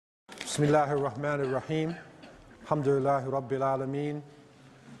Bismillahir Rahmanir Rahim. Alhamdulillahi Rabbil Alameen.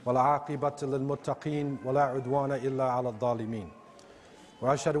 Wala aqibatu lil muttaqeen. Wala udwana illa ala dhalimeen. Wa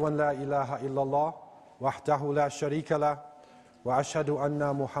ashhadu an la ilaha illallah. Wahdahu la sharika lah. Wa ashhadu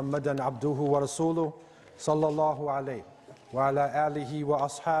anna Muhammadan abduhu wa rasuluh. Sallallahu alayhi. Wa ala alihi wa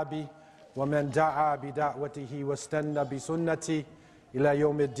ashabi. Wa man da'a bi da'watihi wa stanna bi sunnati ila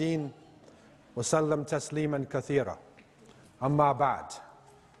yawmiddin. Wa sallam tasliman kathira. Amma ba'd.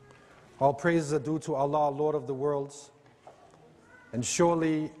 All praises are due to Allah, Lord of the worlds, and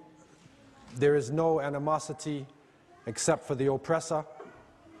surely there is no animosity except for the oppressor,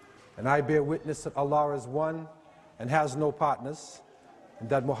 and I bear witness that Allah is one and has no partners, and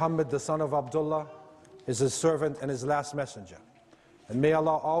that Muhammad, the son of Abdullah, is his servant and his last messenger. And may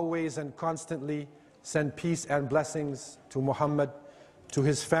Allah always and constantly send peace and blessings to Muhammad, to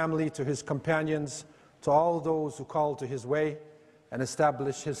his family, to his companions, to all those who call to his way, and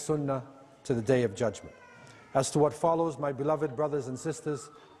establish his sunnah to the day of judgment. As to what follows, my beloved brothers and sisters,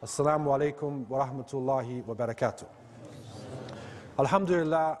 Assalamu alaikum wa rahmatullahi wa barakatuh.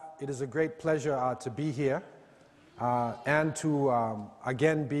 Alhamdulillah, it is a great pleasure to be here and to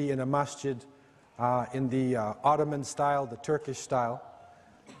again be in a masjid in the Ottoman style, the Turkish style.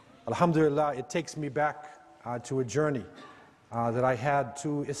 Alhamdulillah, it takes me back to a journey that I had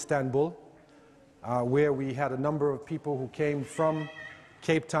to Istanbul, where we had a number of people who came from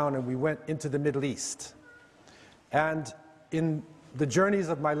Cape Town and we went into the Middle East. And in the journeys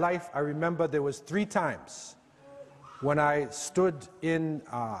of my life, I remember there was 3 times when I stood in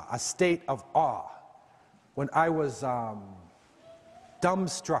a state of awe, when I was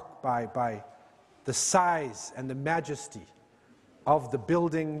dumbstruck by the size and the majesty of the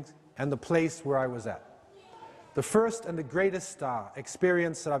building and the place where I was at. The first and the greatest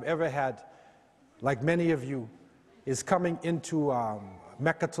experience that I've ever had, like many of you, is coming into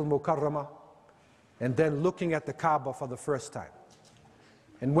Meccatul Mukarramah and then looking at the Kaaba for the first time.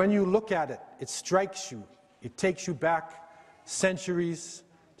 And when you look at it, it strikes you, it takes you back centuries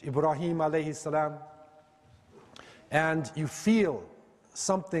to Ibrahim alayhi salam, and you feel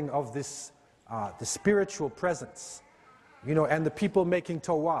something of this, the spiritual presence, you know, and the people making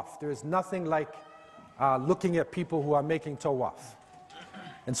tawaf. There is nothing like looking at people who are making tawaf.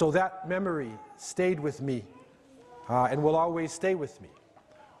 And so that memory stayed with me and will always stay with me.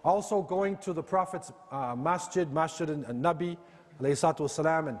 Also going to the Prophet's Masjid al-Nabi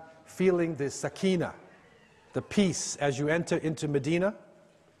ﷺ, and feeling the sakina, the peace as you enter into Medina.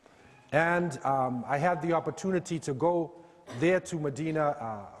 And I had the opportunity to go there to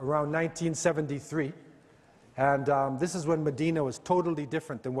Medina around 1973. And this is when Medina was totally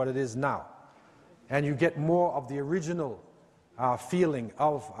different than what it is now. And you get more of the original feeling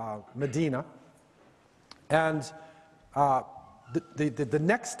of Medina. And the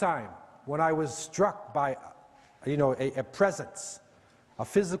next time when I was struck by, you know, a presence, a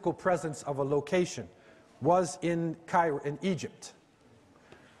physical presence of a location, was in Cairo, in Egypt,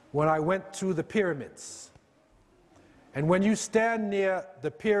 when I went to the pyramids. And when you stand near the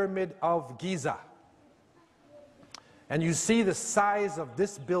pyramid of Giza, and you see the size of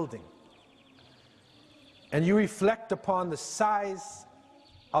this building, and you reflect upon the size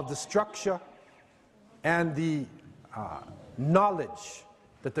of the structure and the knowledge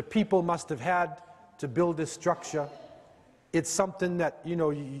that the people must have had to build this structure, it's something that, you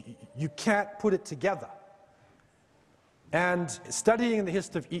know, you can't put it together. And studying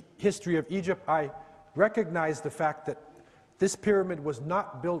the history of Egypt, I recognized the fact that this pyramid was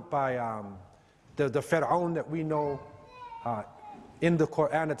not built by the Pharaoh that we know in the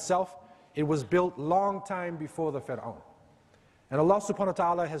Quran itself. It was built long time before the Pharaoh. And Allah subhanahu wa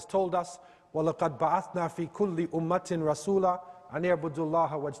ta'ala has told us, وَلَقَدْ بَعَثْنَا فِي كُلِّ أُمَّةٍ رَسُولًا أَنْ يَعْبُدُوا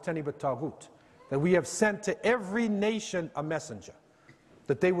اللَّهَ وَاجْتَنِبُوا الطَّاغُوتَ. That we have sent to every nation a messenger,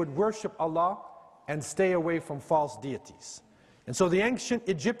 that they would worship Allah and stay away from false deities. And so the ancient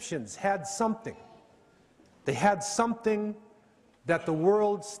Egyptians had something. They had something that the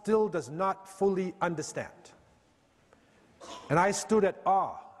world still does not fully understand. And I stood at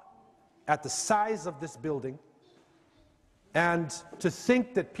awe at the size of this building, and to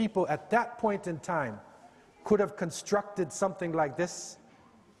think that people at that point in time could have constructed something like this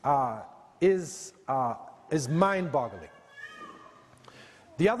is mind-boggling.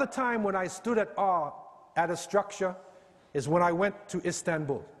 The other time when I stood at awe at a structure is when I went to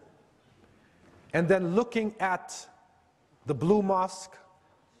Istanbul, and then looking at the Blue Mosque,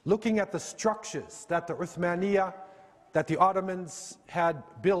 looking at the structures that the Uthmaniyya, that the Ottomans had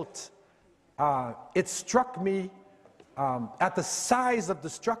built. It struck me at the size of the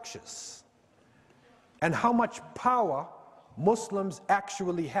structures and how much power Muslims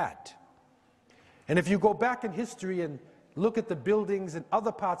actually had. And if you go back in history and look at the buildings in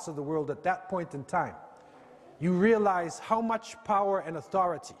other parts of the world at that point in time, you realize how much power and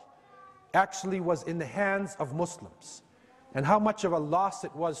authority actually was in the hands of Muslims, and how much of a loss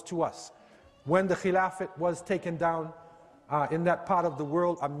it was to us when the Khilafat was taken down in that part of the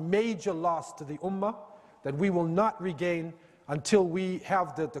world, a major loss to the Ummah that we will not regain until we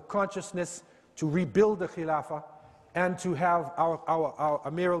have the consciousness to rebuild the Khilafah and to have our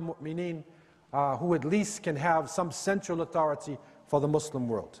Amir al-Mu'mineen who at least can have some central authority for the Muslim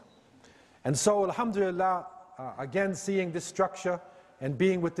world. And so, alhamdulillah, again seeing this structure and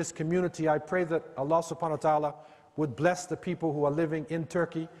being with this community, I pray that Allah subhanahu wa ta'ala would bless the people who are living in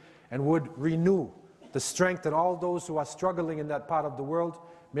Turkey and would renew the strength in all those who are struggling in that part of the world.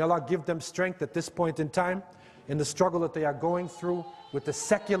 May Allah give them strength at this point in time in the struggle that they are going through with the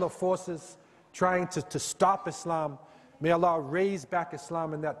secular forces trying to stop Islam. May Allah raise back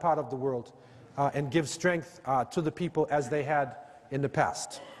Islam in that part of the world and give strength to the people as they had in the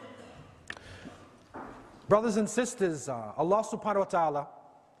past. Brothers and sisters, Allah subhanahu wa ta'ala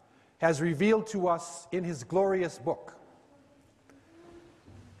has revealed to us in His glorious book,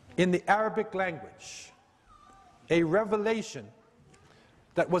 in the Arabic language, a revelation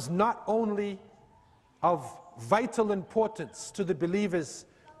that was not only of vital importance to the believers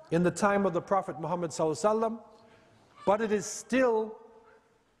in the time of the Prophet Muhammad ﷺ, but it is still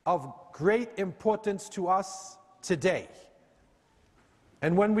of great importance to us today.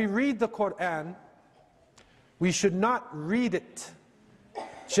 And when we read the Quran, we should not read it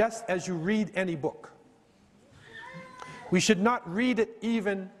just as you read any book. We should not read it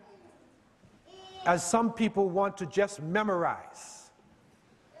even as some people want to just memorize.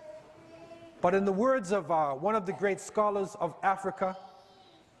 But in the words of one of the great scholars of Africa,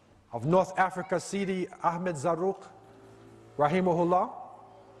 of North Africa, Sidi Ahmed Zarruq, rahimahullah,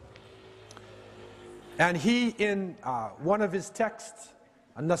 and he in one of his texts,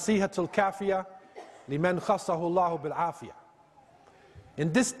 An-Nasihatul Kafiyah, Liman Khassahu Allahu Bil Afiyah.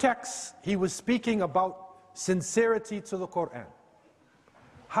 In this text, he was speaking about sincerity to the Quran.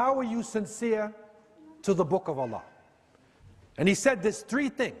 How are you sincere to the Book of Allah? And he said there's three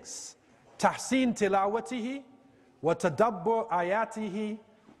things: tahsin tilawatihi, wa tadabbur ayatihi,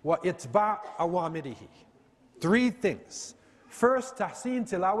 wa itba' awamirihi. Three things. First, tahsin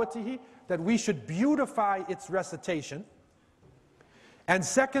tilawatihi, that we should beautify its recitation. And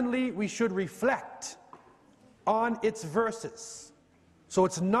secondly, we should reflect on its verses. So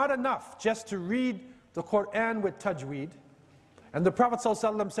it's not enough just to read the Quran with tajweed. And the Prophet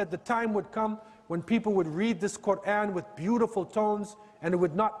ﷺ said the time would come when people would read this Quran with beautiful tones and it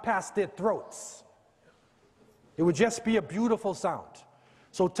would not pass their throats. It would just be a beautiful sound.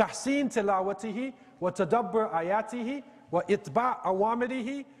 So tahsin tilawatihi wa tadabbur ayatihi wa itba'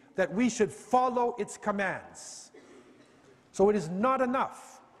 awamirihi, that we should follow its commands. So it is not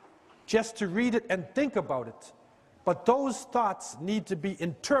enough just to read it and think about it, but those thoughts need to be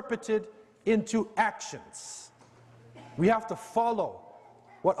interpreted into actions. We have to follow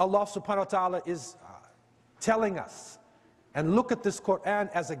what Allah subhanahu wa ta'ala is telling us and look at this Quran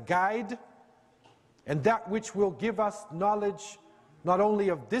as a guide and that which will give us knowledge not only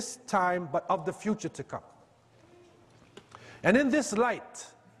of this time but of the future to come. And in this light,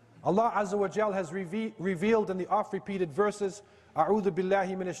 Allah Azza wa Jal has revealed in the oft-repeated verses, A'udhu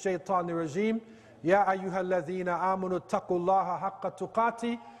billahi minash shaitanir rajim, Ya ayyuhalladhina amanu taqullaha haqqa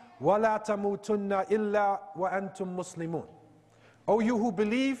tuqati, wa la tamutunna illa wa antum muslimun. O you who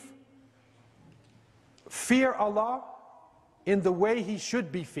believe, fear Allah in the way He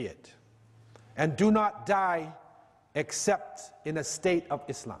should be feared, and do not die except in a state of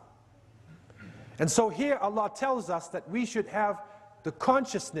Islam. And so here Allah tells us that we should have the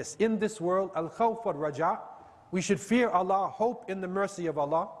consciousness in this world, al-khawf wal-raja. We should fear Allah, hope in the mercy of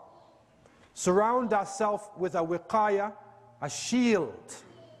Allah, surround ourselves with a wiqaya, a shield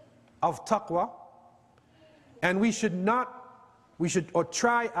of taqwa, and we should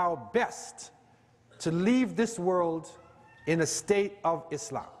try our best to leave this world in a state of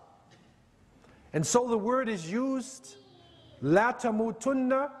Islam. And so the word is used, la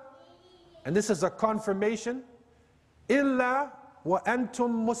tamutunna, and this is a confirmation, illa wa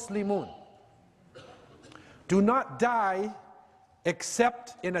antum muslimun. Do not die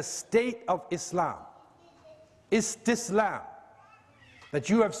except in a state of Islam. Istislam, that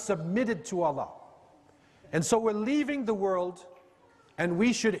you have submitted to Allah. And so we're leaving the world and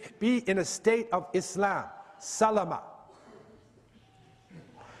we should be in a state of Islam, salama.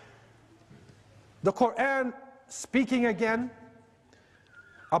 The Quran, speaking again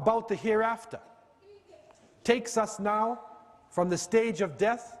about the hereafter, takes us now from the stage of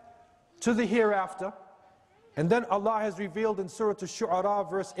death to the hereafter. And then Allah has revealed in Surah Ash-Shu'ara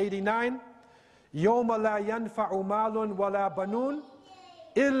verse 89, يَوْمَ لَا يَنْفَعُ مَالٌ وَلَا بَنُونَ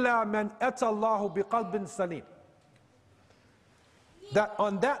إِلَّا مَنْ أَتَى اللَّهُ بِقَلْبٍ سَلِيمٍ. That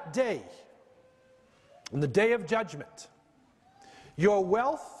on that day, on the day of judgment, your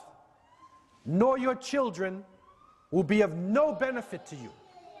wealth nor your children will be of no benefit to you.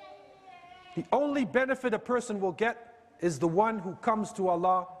 The only benefit a person will get is the one who comes to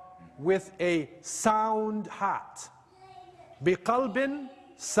Allah with a sound heart. بِقَلْبٍ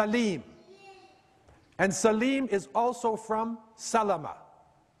salim. And salim is also from salama.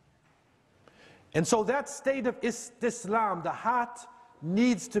 And so that state of istislam, the heart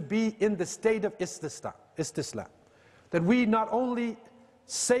needs to be in the state of istislam. That we not only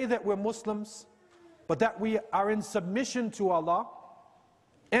say that we're Muslims, but that we are in submission to Allah,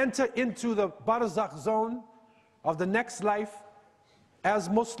 enter into the barzakh zone of the next life as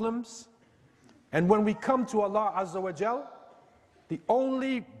Muslims, and when we come to Allah Azza wa Jal, the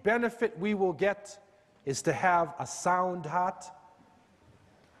only benefit we will get is to have a sound heart,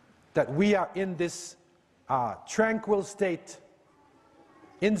 that we are in this tranquil state,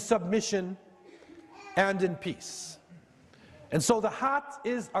 in submission and in peace. And so the heart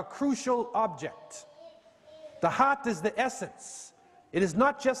is a crucial object. The heart is the essence. It is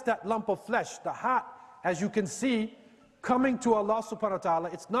not just that lump of flesh. The heart, as you can see, coming to Allah subhanahu wa ta'ala,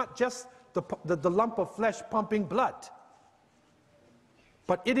 it's not just the lump of flesh pumping blood,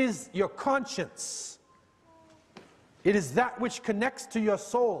 but it is your conscience. It is that which connects to your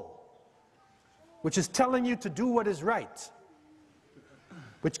soul, which is telling you to do what is right,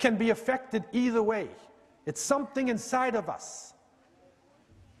 which can be affected either way. It's something inside of us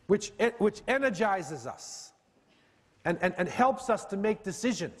which energizes us and helps us to make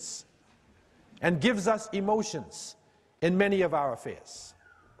decisions and gives us emotions in many of our affairs.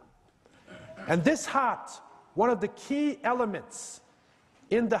 And this heart, one of the key elements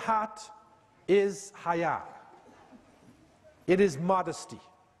in the heart is haya. It is modesty.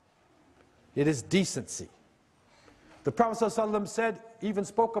 It is decency. The Prophet ﷺ said, even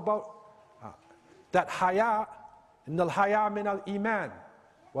spoke about that haya, innal haya min al iman,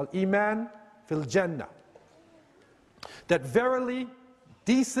 wal iman fil jannah. That verily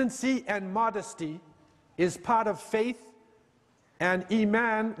decency and modesty is part of faith, and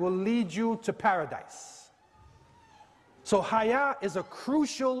iman will lead you to paradise. So haya is a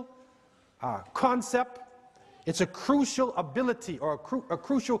crucial concept. It's a crucial ability, or a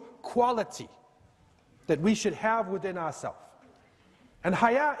crucial quality that we should have within ourselves. And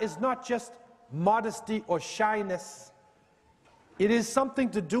haya is not just modesty or shyness. It is something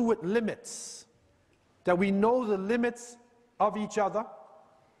to do with limits, that we know the limits of each other.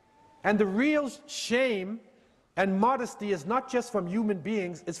 And the real shame and modesty is not just from human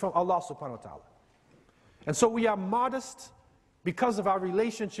beings, it's from Allah subhanahu wa ta'ala. And so we are modest because of our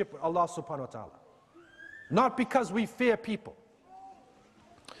relationship with Allah subhanahu wa ta'ala, not because we fear people.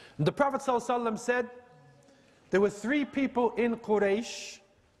 And the Prophet ﷺ said, there were 3 people in Quraysh,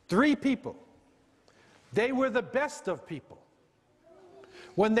 3 people. They were the best of people.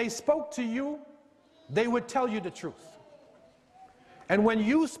 When they spoke to you, they would tell you the truth. And when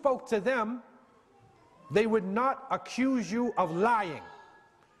you spoke to them, they would not accuse you of lying.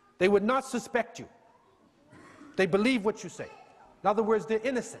 They would not suspect you. They believe what you say. In other words, they're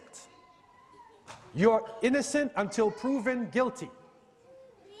innocent. You're innocent until proven guilty.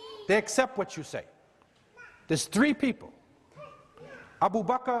 They accept what you say. There's 3 people: Abu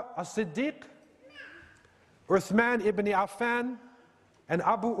Bakr as-Siddiq, Uthman ibn Affan, and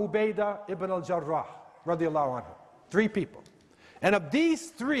Abu Ubaidah ibn al-Jarrah radiallahu anhu. 3 people. And of these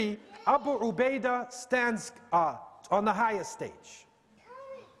 3, Abu Ubaidah stands on the highest stage.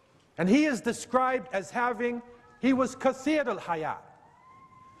 And he is described as he was kathir al-haya.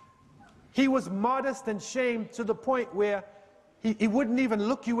 He was modest and shamed to the point where he wouldn't even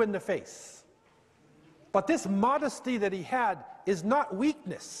look you in the face. But this modesty that he had is not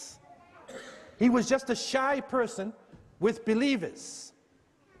weakness. He was just a shy person with believers.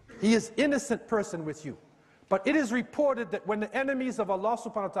 He is an innocent person with you. But it is reported that when the enemies of Allah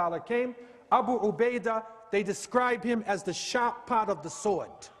subhanahu wa ta'ala came, Abu Ubaidah, they describe him as the sharp part of the sword.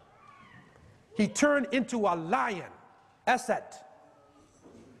 He turned into a lion, Asad.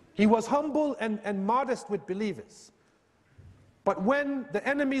 He was humble and modest with believers. But when the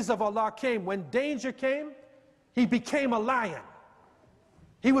enemies of Allah came, when danger came, he became a lion.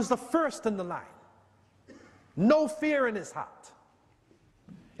 He was the first in the line. No fear in his heart.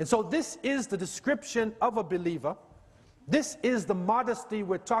 And so this is the description of a believer. This is the modesty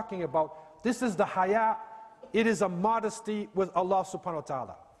we're talking about. This is the haya. It is a modesty with Allah subhanahu wa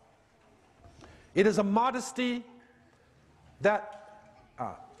ta'ala. It is a modesty that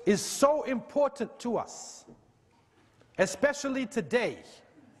is so important to us, especially today,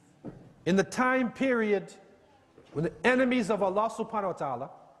 in the time period when the enemies of Allah subhanahu wa ta'ala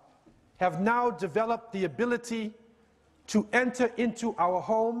have now developed the ability to enter into our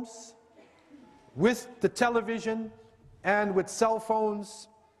homes with the television and with cell phones,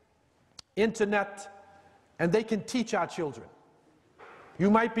 internet, and they can teach our children.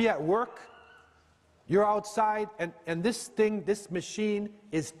 You might be at work, you're outside, and this machine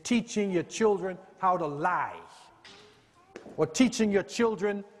is teaching your children how to lie, or teaching your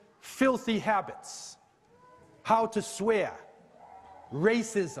children filthy habits, how to swear,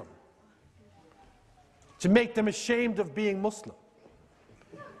 racism, to make them ashamed of being Muslim.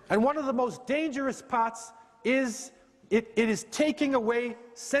 And one of the most dangerous parts is it is taking away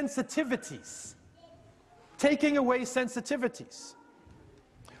sensitivities. Taking away sensitivities.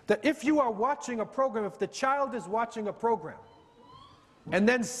 That if you are watching a program, if the child is watching a program, and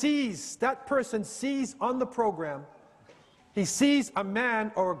then that person sees on the program, he sees a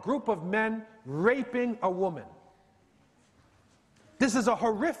man or a group of men raping a woman. This is a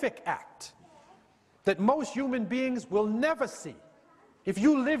horrific act that most human beings will never see. If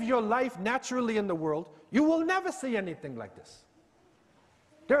you live your life naturally in the world, you will never see anything like this.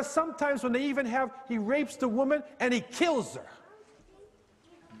 There are some times when he rapes the woman and he kills her.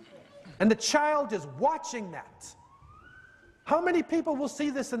 And the child is watching that. How many people will see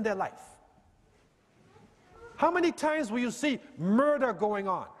this in their life? How many times will you see murder going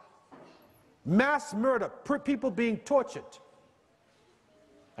on? Mass murder, people being tortured.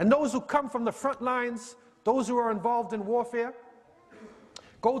 And those who come from the front lines, those who are involved in warfare,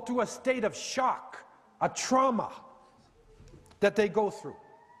 go through a state of shock, a trauma that they go through.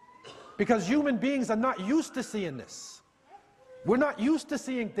 Because human beings are not used to seeing this. We're not used to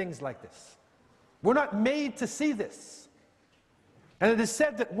seeing things like this. We're not made to see this. And it is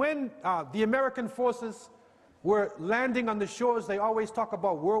said that when the American forces were landing on the shores, they always talk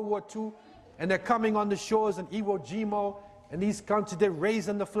about World War II, and they're coming on the shores in Iwo Jima, and these countries, they're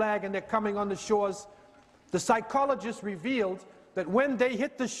raising the flag and they're coming on the shores. The psychologists revealed that when they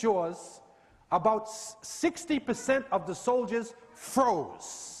hit the shores, about 60% of the soldiers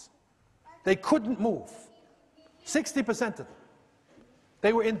froze. They couldn't move. 60% of them.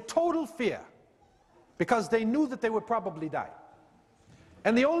 They were in total fear because they knew that they would probably die.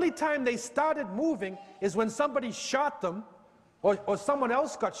 And the only time they started moving is when somebody shot them, or someone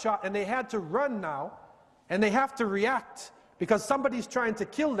else got shot and they had to run now, and they have to react because somebody's trying to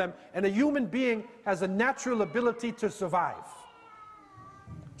kill them, and a human being has a natural ability to survive.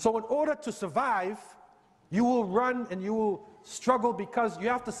 So in order to survive, you will run and you will struggle because you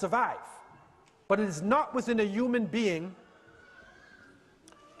have to survive. But it is not within a human being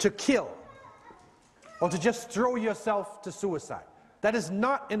to kill or to just throw yourself to suicide. That is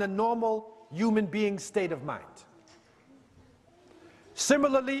not in a normal human being's state of mind.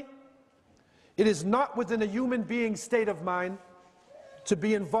 Similarly, it is not within a human being's state of mind to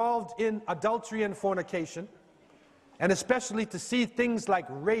be involved in adultery and fornication, and especially to see things like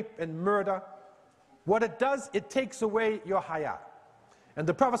rape and murder. What it does, it takes away your haya. And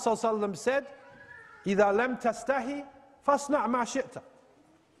the Prophet ﷺ said, إِذَا لَمْ تَسْتَحِي فَاصْنَعْ مَا شِئْتَ.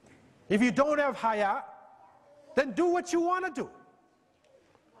 If you don't have haya, then do what you want to do.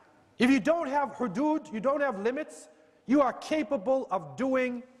 If you don't have hudud, you don't have limits, you are capable of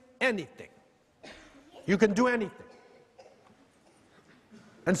doing anything. You can do anything.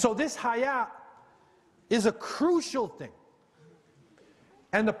 And so this haya is a crucial thing.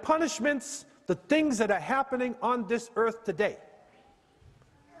 And the punishments, the things that are happening on this earth today,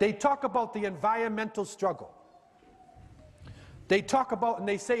 they talk about the environmental struggle. They talk about, and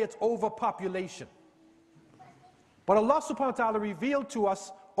they say it's overpopulation. But Allah subhanahu wa ta'ala revealed to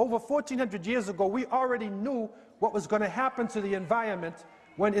us over 1400 years ago, we already knew what was going to happen to the environment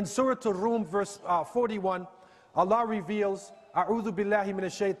when in Surah Al-Rum verse 41, Allah reveals, أعوذ بالله من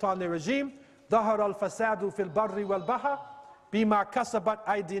الشيطان الرجيم ظهر الفساد في البر والبحر بما كسبت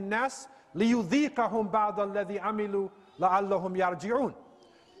أيدي الناس ليذيقهم بعض الذي عملوا لعلهم يرجعون.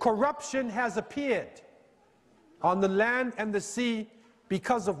 Corruption has appeared on the land and the sea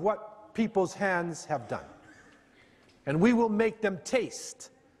because of what people's hands have done. And we will make them taste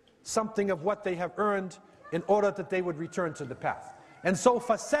something of what they have earned in order that they would return to the path. And so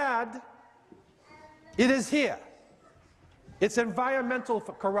fasad, it is here. It's environmental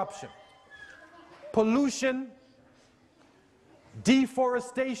corruption, pollution,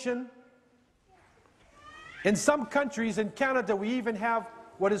 deforestation. In some countries, in Canada, we even have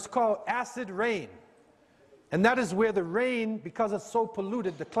what is called acid rain. And that is where the rain, because it's so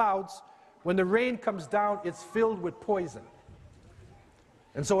polluted, the clouds, when the rain comes down, it's filled with poison.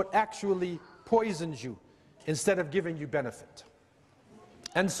 And so it actually poisons you instead of giving you benefit.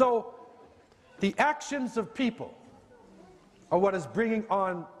 And so the actions of people are what is bringing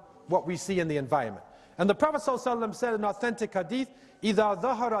on what we see in the environment. And the Prophet ﷺ said in authentic hadith, إِذَا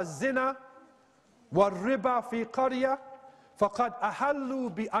ظَهَرَ الزِّنَا وَالرِّبَى فِي قَرْيَةٍ فَقَدْ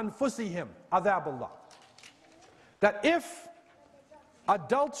أَحَلُّوا بِأَنفُسِهِمْ عَذَابَ اللَّهِ. That if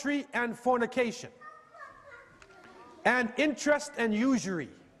adultery and fornication and interest and usury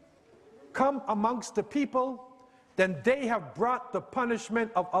come amongst the people, then they have brought the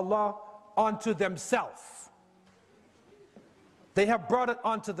punishment of Allah onto themselves. They have brought it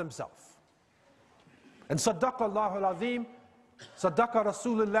onto themselves. And Sadaqa Allahu al-Azim, Sadaqa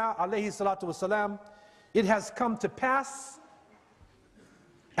Rasulullah alayhi salatu wasalam, it has come to pass,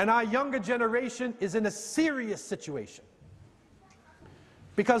 and our younger generation is in a serious situation.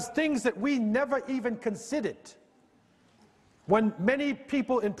 Because things that we never even considered, when many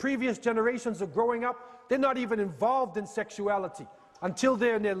people in previous generations are growing up, they're not even involved in sexuality until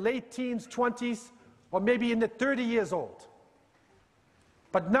they're in their late teens, 20s, or maybe in their 30 years old.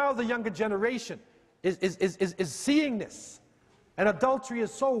 But now the younger generation is seeing this, and adultery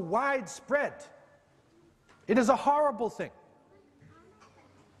is so widespread. It is a horrible thing.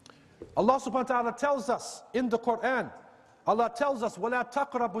 Allah subhanahu wa ta'ala tells us in the Quran, Allah tells us, وَلَا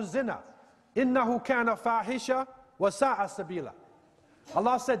تَقْرَبُوا الزِّنَا إِنَّهُ كَانَ فَاحِشًا وَسَاءَ سَبِيلًا.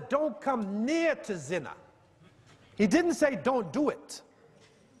 Allah said, don't come near to zina. He didn't say don't do it.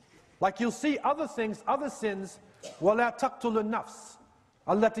 Like you'll see other things, other sins, وَلَا تَقْتُلُوا النَّفْسِ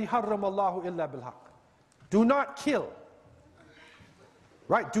الَّتِي حَرَّمَ اللَّهُ إِلَّا بِالْحَقِّ. Do not kill.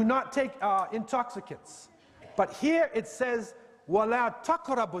 Right? Do not take intoxicants. But here it says, وَلَا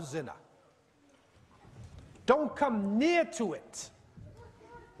تَقْرَبُوا الزِّنَا. Don't come near to it.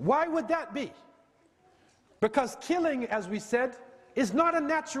 Why would that be? Because killing, as we said, is not a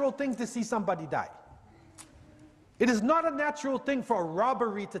natural thing to see somebody die. It is not a natural thing for a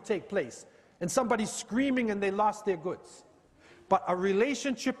robbery to take place and somebody screaming and they lost their goods. But a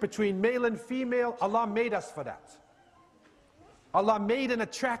relationship between male and female, Allah made us for that. Allah made an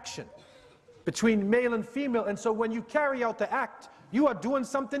attraction between male and female, and so when you carry out the act, you are doing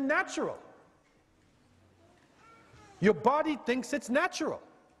something natural. Your body thinks it's natural.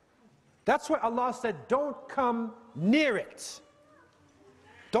 That's why Allah said, don't come near it.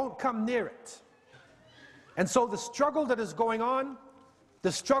 Don't come near it. And so the struggle that is going on,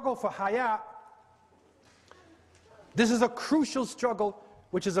 the struggle for haya, this is a crucial struggle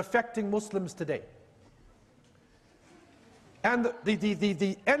which is affecting Muslims today. And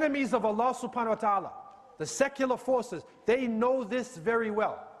the enemies of Allah subhanahu wa ta'ala, the secular forces, they know this very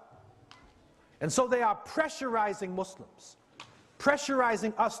well. And so they are pressurizing Muslims,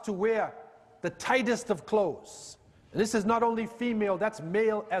 pressurizing us to wear the tightest of clothes. And this is not only female, that's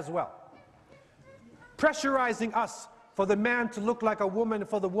male as well. Pressurizing us for the man to look like a woman,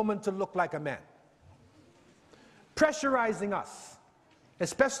 for the woman to look like a man. Pressurizing us,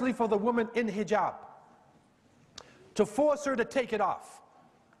 especially for the woman in hijab, to force her to take it off.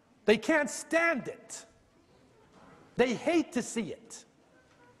 They can't stand it. They hate to see it.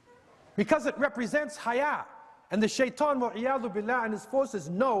 Because it represents haya. And the shaitan, wa'iyadu billah, and his forces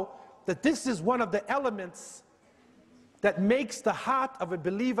know that this is one of the elements that makes the heart of a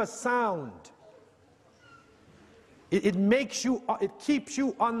believer sound. It makes you, it keeps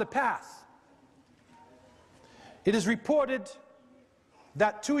you on the path. It is reported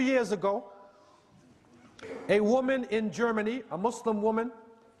that 2 years ago, a woman in Germany, a Muslim woman,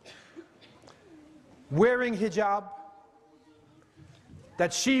 wearing hijab,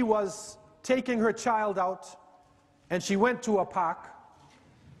 that she was taking her child out, and she went to a park,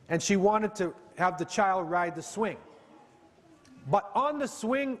 and she wanted to have the child ride the swing. But on the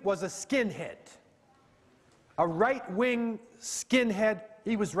swing was a skinhead, a right-wing skinhead.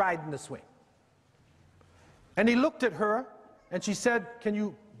 He was riding the swing. And he looked at her, and she said, "Can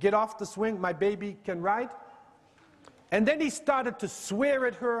you get off the swing? My baby can ride." And then he started to swear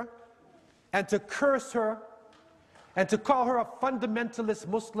at her, and to curse her, and to call her a fundamentalist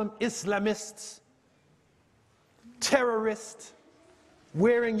Muslim, Islamist, terrorist,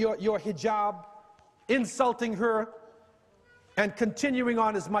 wearing your hijab, insulting her, and continuing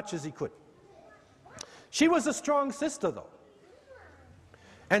on as much as he could. She was a strong sister, though,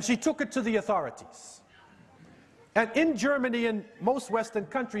 and she took it to the authorities. And in Germany and most Western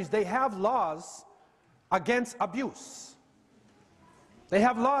countries, they have laws against abuse. They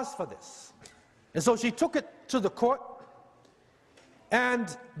have laws for this. And so she took it to the court,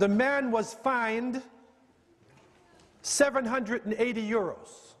 and the man was fined 780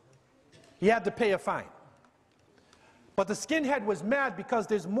 euros. he had to pay a fine. But the skinhead was mad because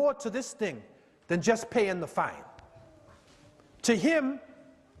there's more to this thing than just paying the fine. To him,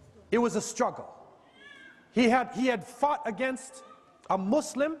 it was a struggle. He had fought against a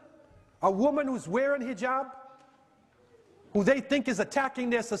Muslim, a woman who's wearing hijab, who they think is attacking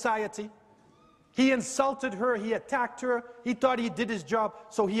their society. He insulted her, he attacked her, he thought he did his job,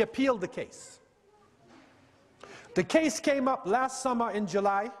 so he appealed the case. The case came up last summer in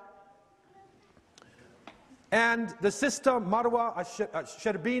July, and the sister Marwa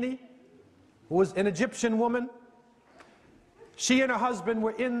Sherbini, who was an Egyptian woman, she and her husband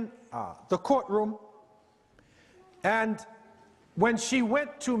were in the courtroom, and when she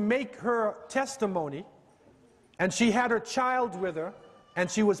went to make her testimony, and she had her child with her, and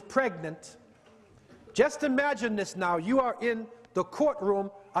she was pregnant, just imagine this now, you are in the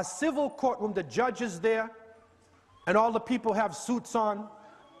courtroom, a civil courtroom, the judge is there, and all the people have suits on,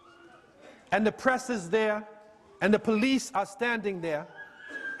 and the press is there, and the police are standing there,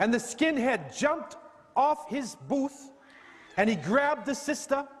 and the skinhead jumped off his booth, and he grabbed the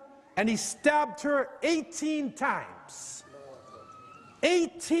sister, and he stabbed her 18 times.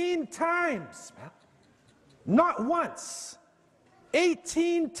 18 times, man. Not once.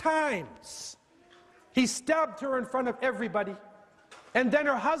 18 times. He stabbed her in front of everybody, and then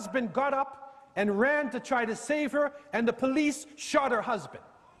her husband got up and ran to try to save her, and the police shot her husband.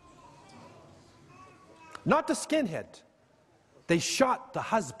 Not the skinhead. They shot the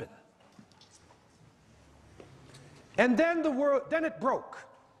husband. And then then it broke.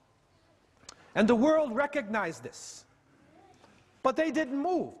 And the world recognized this. But they didn't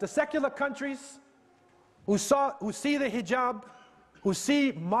move. The secular countries who see the hijab, who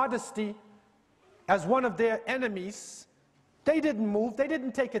see modesty as one of their enemies, they didn't move. They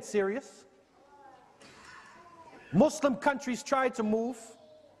didn't take it serious. Muslim countries tried to move,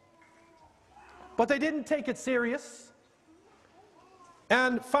 but they didn't take it serious.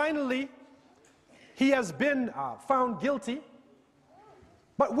 And finally, he has been found guilty.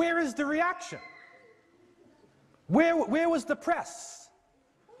 But where is the reaction? Where was the press?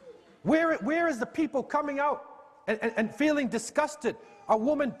 Where is the people coming out and feeling disgusted? A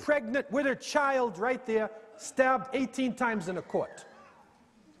woman pregnant with her child right there, stabbed 18 times in a court.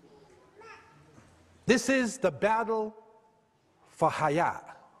 This is the battle for haya,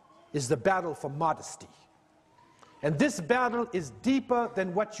 is the battle for modesty. And this battle is deeper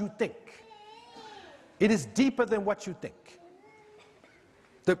than what you think. It is deeper than what you think.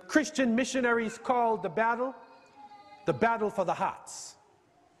 The Christian missionaries called the battle for the hearts.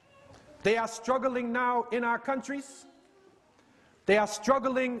 They are struggling now in our countries. They are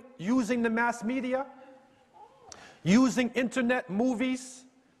struggling using the mass media, using internet, movies,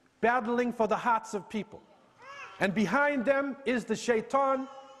 battling for the hearts of people. And behind them is the shaitan,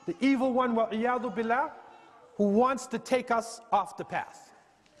 the evil one, wa'iyadu billah, who wants to take us off the path.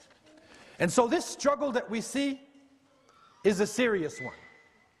 And so this struggle that we see is a serious one.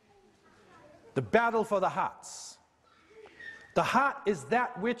 The battle for the hearts. The heart is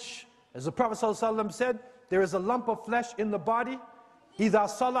that which, as the Prophet ﷺ said, there is a lump of flesh in the body. إِذَا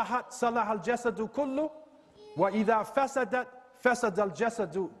صَلَحَتْ صَلَحَ الْجَسَدُ كُلُّ وَإِذَا فَسَدَتْ فَسَدَ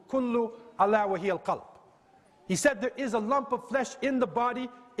الْجَسَدُ كُلُّ أَلَا وَهِيَ الْقَلْبُ. He said there is a lump of flesh in the body.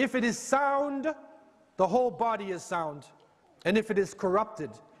 If it is sound, the whole body is sound. And if it is corrupted,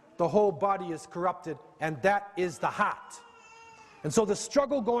 the whole body is corrupted. And that is the heart. And so the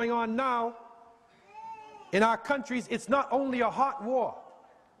struggle going on now in our countries, it's not only a hot war.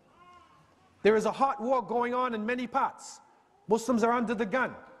 There is a hot war going on in many parts. Muslims are under the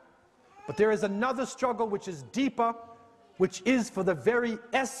gun. But there is another struggle which is deeper, which is for the very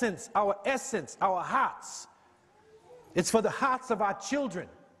essence, our hearts. It's for the hearts of our children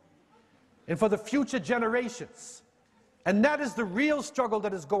and for the future generations. And that is the real struggle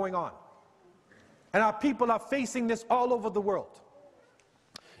that is going on. And our people are facing this all over the world.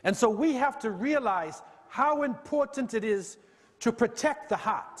 And so we have to realize how important it is to protect the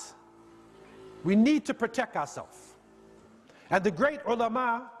heart. We need to protect ourselves. And the great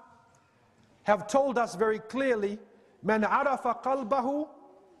ulama have told us very clearly, Man arafa qalbahu,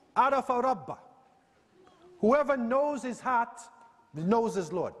 arafa rabbah. Whoever knows his heart, knows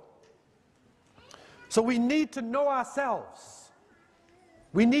his Lord. So we need to know ourselves.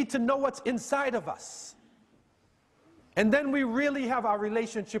 We need to know what's inside of us. And then we really have our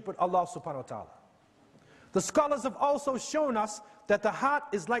relationship with Allah subhanahu wa ta'ala. The scholars have also shown us that the heart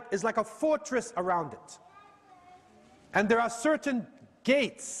is like a fortress around it. And there are certain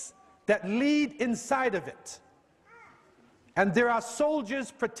gates that lead inside of it. And there are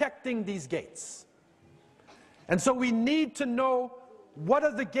soldiers protecting these gates. And so we need to know what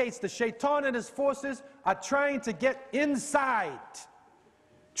are the gates? The shaitan and his forces are trying to get inside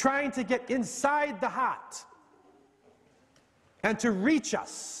the heart and to reach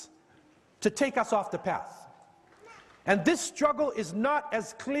us, to take us off the path. And this struggle is not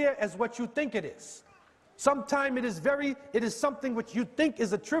as clear as what you think it is. Sometimes it is something which you think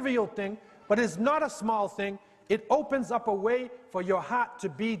is a trivial thing, but it's not a small thing. It opens up a way for your heart to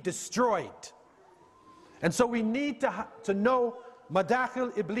be destroyed. And so we need to know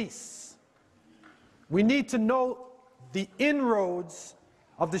Madakhil Iblis. We need to know the inroads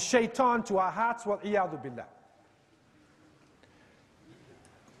of the shaitan to our hearts, wal-iyadu billah.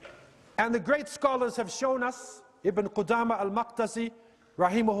 And the great scholars have shown us, Ibn Qudama al-Maqdisi,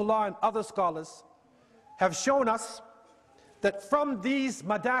 rahimahullah, and other scholars, have shown us that from these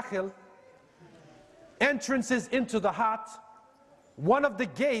madakhil, entrances into the heart, one of the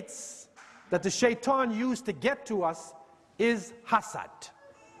gates that the shaitan used to get to us is hasad.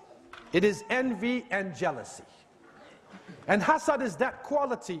 It is envy and jealousy. And hasad is that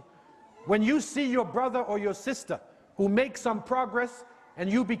quality when you see your brother or your sister who makes some progress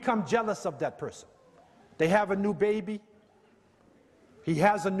and you become jealous of that person. They have a new baby, he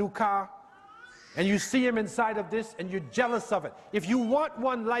has a new car, and you see him inside of this and you're jealous of it. If you want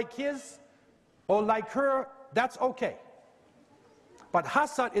one like his or like her, that's okay. But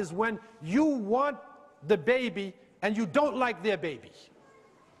hasad is when you want the baby and you don't like their baby.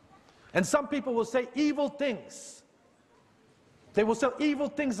 And some people will say evil things. They will say evil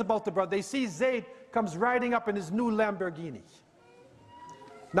things about the brother. They see Zayd comes riding up in his new Lamborghini.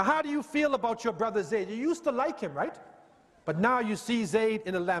 Now how do you feel about your brother Zayd? You used to like him, right? But now you see Zayd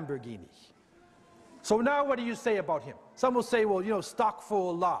in a Lamborghini. So now what do you say about him? Some will say, well, you know,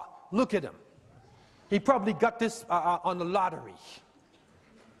 astaghfirullah. Look at him. He probably got this on the lottery.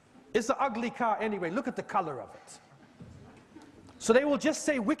 It's an ugly car anyway. Look at the color of it. So they will just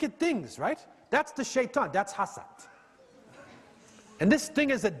say wicked things, right? That's the shaitan. That's hasad. And this thing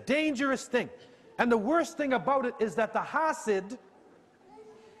is a dangerous thing. And the worst thing about it is that the hasid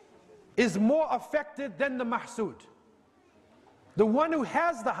is more affected than the mahsud. The one who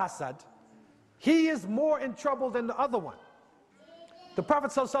has the hasad, he is more in trouble than the other one. The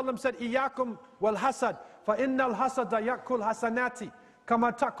Prophet ﷺ said, Iyakum wal hasad, fa innal hasada yakul hasanati,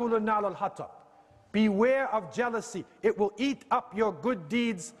 kama takulu nal al hatab. Beware of jealousy. It will eat up your good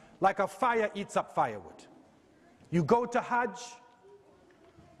deeds like a fire eats up firewood. You go to Hajj,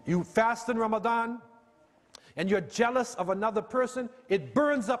 you fast in Ramadan, and you're jealous of another person, it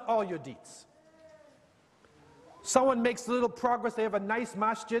burns up all your deeds. Someone makes a little progress, they have a nice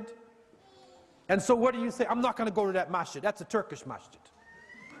masjid, and so what do you say? I'm not going to go to that masjid. That's a Turkish masjid.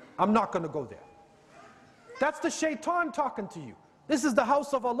 I'm not going to go there. That's the shaitan talking to you. This is the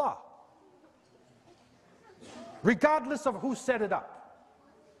house of Allah. Regardless of who set it up.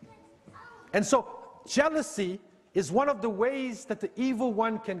 And so jealousy is one of the ways that the evil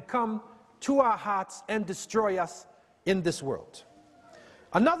one can come to our hearts and destroy us in this world.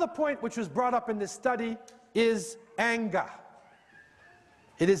 Another point which was brought up in this study is anger.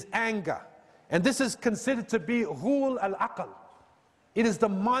 It is anger. And this is considered to be ghul al-aql. It is the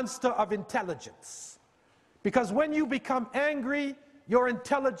monster of intelligence. Because when you become angry, your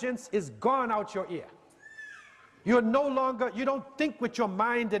intelligence is gone out your ear. You're no longer, you don't think with your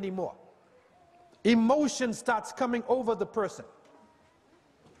mind anymore. Emotion starts coming over the person.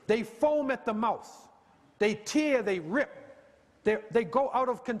 They foam at the mouth. They tear, they rip. They go out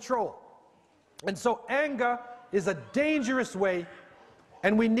of control. And so anger is a dangerous way,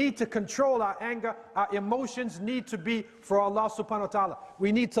 and we need to control our anger. Our emotions need to be for Allah subhanahu wa ta'ala.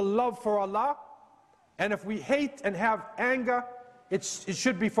 We need to love for Allah, and if we hate and have anger, it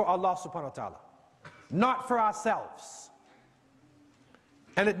should be for Allah subhanahu wa ta'ala, not for ourselves.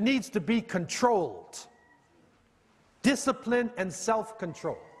 And it needs to be controlled. Discipline and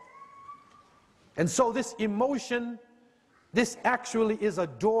self-control. And so this emotion, this actually is a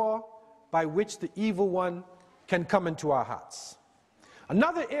door by which the evil one can come into our hearts.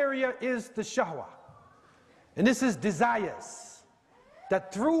 Another area is the shahwa. And this is desires.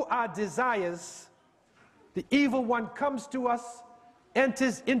 That through our desires, the evil one comes to us,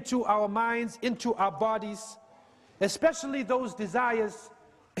 enters into our minds, into our bodies, especially those desires.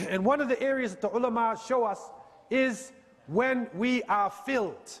 And one of the areas that the ulama show us is when we are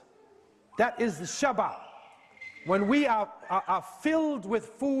filled. That is the shaba. When we are filled with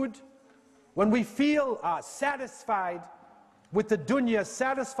food, when we feel satisfied with the dunya,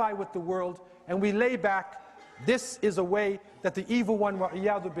 satisfied with the world, and we lay back, this is a way that the evil one,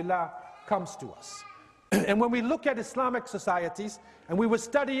 wa'iyadu billah, comes to us. And when we look at Islamic societies, and we were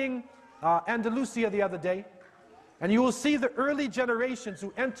studying Andalusia the other day, And you will see the early generations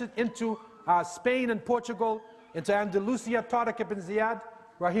who entered into Spain and Portugal, into Andalusia, Tariq ibn Ziyad,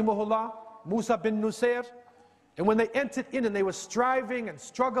 rahimahullah, Musa bin Nusair. And when they entered in and they were striving and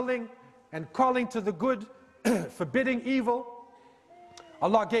struggling and calling to the good, forbidding evil,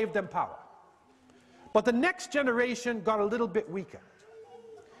 Allah gave them power. But the next generation got a little bit weaker.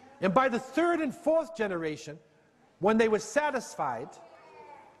 And by the third and fourth generation, when they were satisfied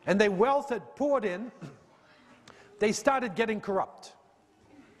and their wealth had poured in, they started getting corrupt.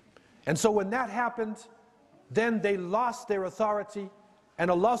 And so when that happened, then they lost their authority, and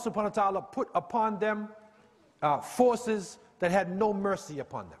Allah subhanahu wa ta'ala put upon them forces that had no mercy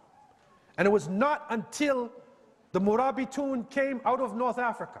upon them. And it was not until the Murabitun came out of North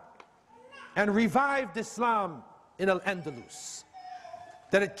Africa and revived Islam in Al-Andalus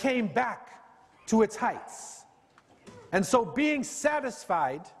that it came back to its heights. And so being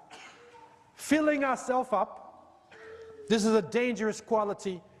satisfied, filling ourselves up, this is a dangerous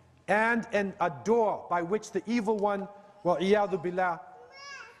quality and a door by which the evil one, wa'iyadhu billah,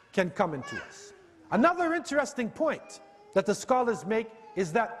 can come into us. Another interesting point that the scholars make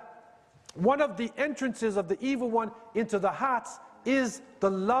is that one of the entrances of the evil one into the hearts is the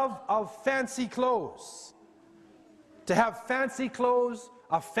love of fancy clothes. To have fancy clothes,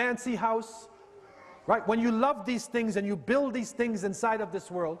 a fancy house, right? When you love these things and you build these things inside of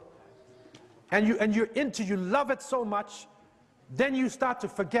this world, and you love it so much, then you start to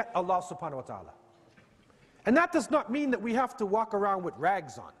forget Allah subhanahu wa ta'ala. And that does not mean that we have to walk around with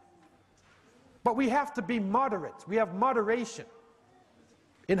rags on. But we have to be moderate. We have moderation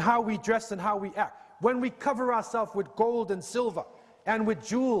in how we dress and how we act. When we cover ourselves with gold and silver and with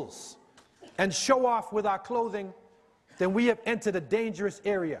jewels and show off with our clothing, then we have entered a dangerous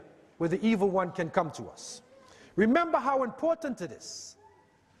area where the evil one can come to us. Remember how important it is.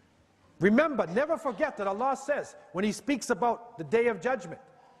 Remember, never forget that Allah says, when He speaks about the Day of Judgment,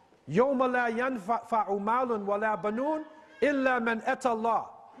 يَوْمَ لَا يَنْفَعُ مَالٌ وَلَا بَنُونَ إِلَّا مَنْ أَتَى اللَّهَ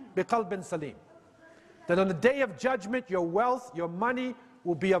بِقَلْبٍ سَلِيمٍ. That on the Day of Judgment, your wealth, your money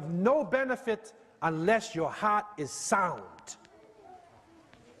will be of no benefit unless your heart is sound.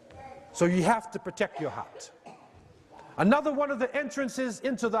 So you have to protect your heart. Another one of the entrances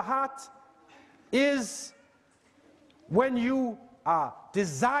into the heart is when you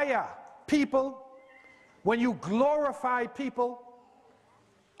desire people, when you glorify people,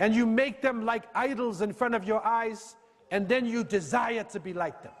 and you make them like idols in front of your eyes, and then you desire to be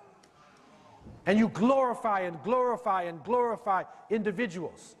like them. And you glorify and glorify and glorify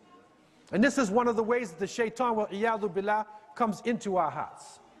individuals. And this is one of the ways that the shaitan, wa'iyadhu billah, comes into our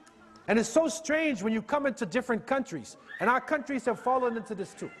hearts. And it's so strange when you come into different countries, and our countries have fallen into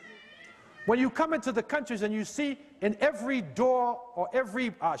this too. When you come into the countries and you see in every door or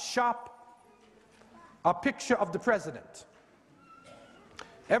every shop a picture of the president.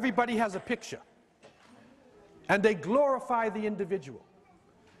 Everybody has a picture. And they glorify the individual.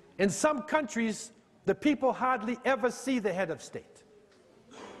 In some countries, the people hardly ever see the head of state.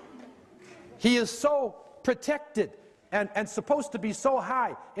 He is so protected and supposed to be so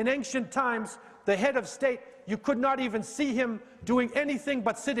high. In ancient times, the head of state, you could not even see him doing anything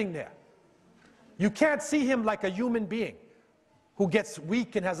but sitting there. You can't see him like a human being who gets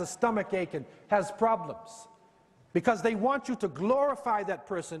weak and has a stomach ache and has problems. Because they want you to glorify that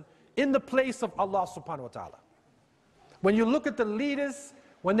person in the place of Allah subhanahu wa ta'ala. When you look at the leaders,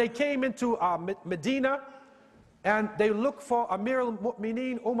 when they came into Medina and they looked for Amir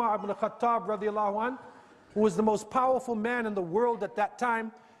al-Mu'mineen, Umar ibn al-Khattab radiallahu anh, who was the most powerful man in the world at that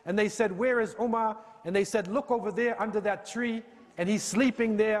time, and they said, "Where is Umar?" And they said, "Look over there under that tree, and he's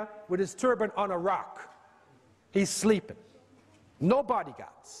sleeping there with his turban on a rock. He's sleeping. No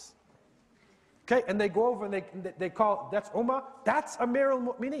bodyguards." Okay, and they go over and they call, "That's Umar, that's Amir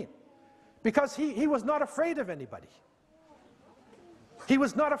al-Mu'mineen." Because he was not afraid of anybody. He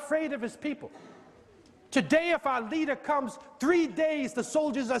was not afraid of his people. Today, if our leader comes, 3 days the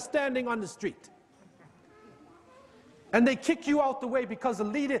soldiers are standing on the street. And they kick you out the way because the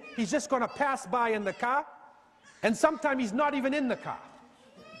leader, he's just going to pass by in the car. And sometimes he's not even in the car.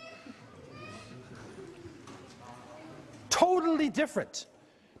 Totally different.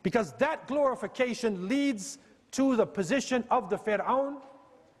 Because that glorification leads to the position of the Fir'aun,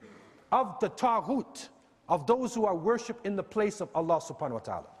 of the Taghut, of those who are worshipped in the place of Allah subhanahu wa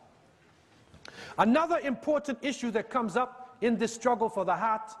ta'ala. Another important issue that comes up in this struggle for the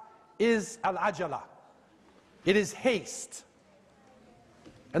heart is al-ajala. It is haste.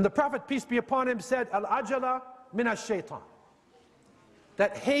 And the Prophet, peace be upon him, said, "Al-ajala min ash-shaytan."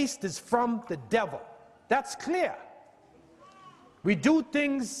 That haste is from the devil. That's clear. We do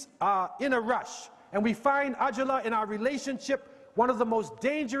things in a rush. and we find ajala in our relationship. One of the most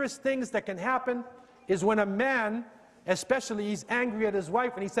dangerous things that can happen is when a man, especially, he's angry at his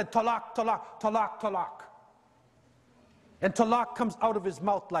wife and he said, talaq, talaq, talaq, talaq. And talaq comes out of his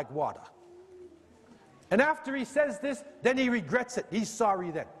mouth like water. And after he says this, then he regrets it. He's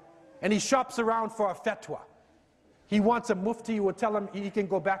sorry then. And he shops around for a fatwa. He wants a mufti who will tell him he can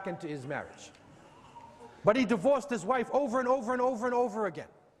go back into his marriage. But he divorced his wife over and over and over and over again.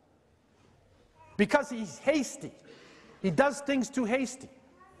 Because he's hasty. He does things too hasty.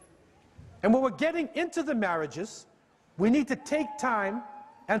 And when we're getting into the marriages, we need to take time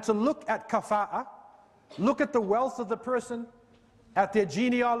and to look at kafa'a, look at the wealth of the person, at their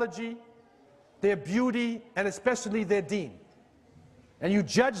genealogy, their beauty, and especially their deen. And you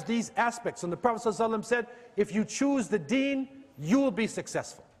judge these aspects. And the Prophet ﷺ said, if you choose the deen, you will be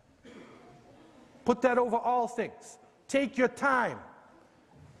successful. Put that over all things. Take your time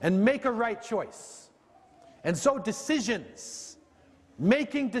and make a right choice. And so decisions,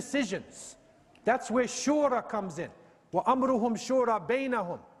 making decisions, that's where shura comes in. وَأَمْرُهُمْ شُورَى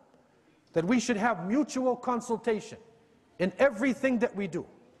بَيْنَهُمْ. That we should have mutual consultation in everything that we do.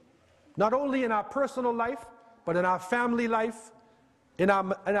 Not only in our personal life, but in our family life, in our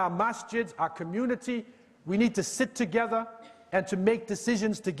masjids, our community. We need to sit together and to make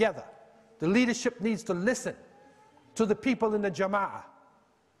decisions together. The leadership needs to listen to the people in the jama'ah.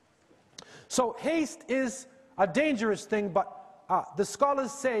 So haste is a dangerous thing, but the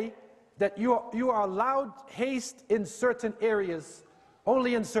scholars say that you are allowed haste in certain areas,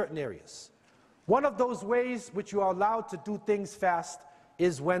 only in certain areas. One of those ways which you are allowed to do things fast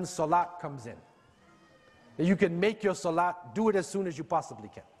is when salat comes in. You can make your salat, do it as soon as you possibly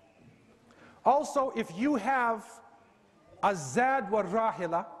can. Also, if you have a zad wa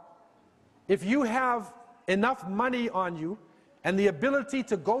rahila, if you have enough money on you and the ability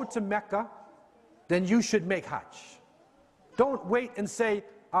to go to Mecca, then you should make Hajj. Don't wait and say,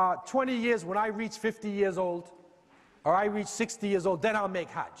 20 years when I reach 50 years old, or I reach 60 years old, then I'll make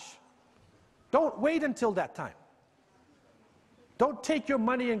Hajj. Don't wait until that time. Don't take your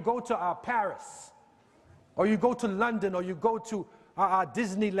money and go to Paris, or you go to London, or you go to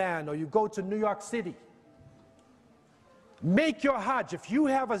Disneyland, or you go to New York City. Make your Hajj. If you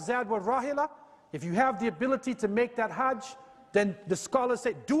have a Zad wa Rahila, if you have the ability to make that Hajj, then the scholars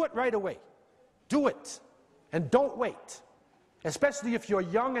say, do it right away. Do it, and don't wait. Especially if you're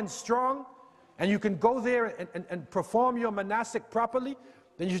young and strong, and you can go there and perform your manasik properly,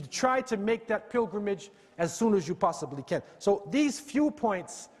 then you should try to make that pilgrimage as soon as you possibly can. So these few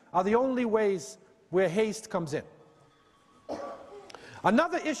points are the only ways where haste comes in.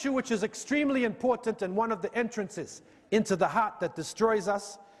 Another issue which is extremely important and one of the entrances into the heart that destroys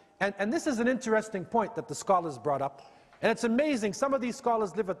us, and this is an interesting point that the scholars brought up, and it's amazing, some of these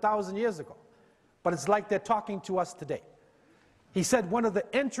scholars lived 1,000 years ago, but it's like they're talking to us today. He said one of the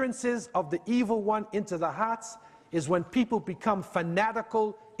entrances of the evil one into the hearts is when people become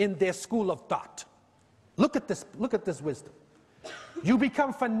fanatical in their school of thought. Look at this wisdom. You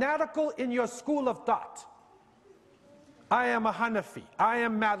become fanatical in your school of thought. I am a Hanafi, I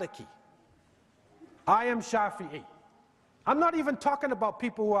am Maliki, I am Shafi'i. I'm not even talking about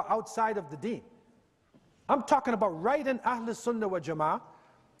people who are outside of the deen. I'm talking about right in Ahl Sunnah wa Jama'ah,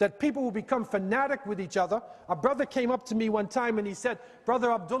 that people will become fanatic with each other. A brother came up to me one time and he said,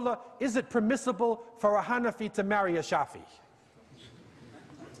 Brother Abdullah, is it permissible for a Hanafi to marry a Shafi?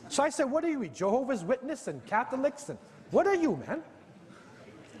 So I said, what are you, Jehovah's Witness and Catholics? And what are you, man?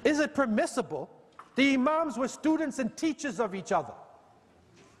 Is it permissible? The Imams were students and teachers of each other.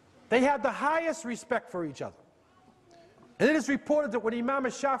 They had the highest respect for each other. And it is reported that when Imam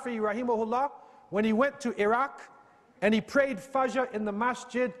al-Shafi'i, rahimahullah, when he went to Iraq, and he prayed Fajr in the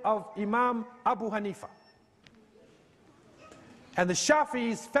masjid of Imam Abu Hanifa. And the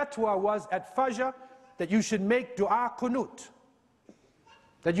Shafi'i's fatwa was at Fajr that you should make dua qunut.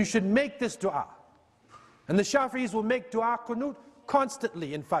 That you should make this dua. And the Shafi'is will make dua qunut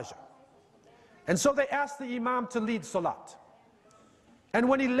constantly in Fajr. And so they asked the Imam to lead Salat. And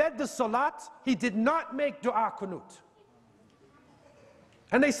when he led the Salat, he did not make dua qunut.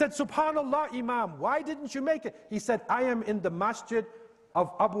 And they said, Subhanallah, Imam, why didn't you make it? He said, I am in the masjid of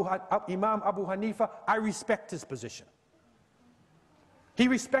Imam Abu Hanifa. I respect his position. He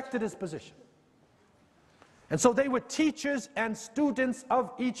respected his position. And so they were teachers and students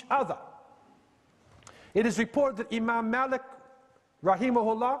of each other. It is reported that Imam Malik,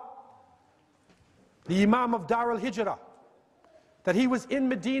 rahimahullah, the Imam of Dar al-Hijrah, that he was in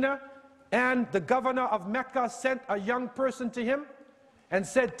Medina and the governor of Mecca sent a young person to him and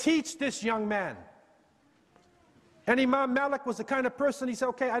said, teach this young man. And Imam Malik was the kind of person, he said,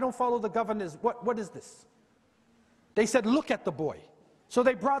 okay, I don't follow the governors. What is this? They said, look at the boy. So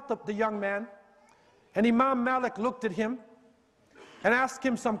they brought the young man, and Imam Malik looked at him and asked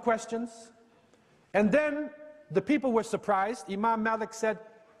him some questions. And then the people were surprised. Imam Malik said,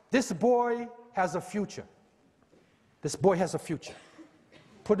 this boy has a future. This boy has a future.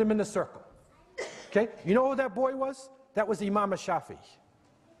 Put him in a circle. Okay? You know who that boy was? That was Imam Shafi'i.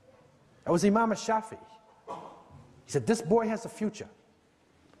 That was Imam Shafi'i. He said, this boy has a future.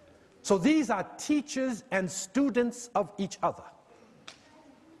 So these are teachers and students of each other.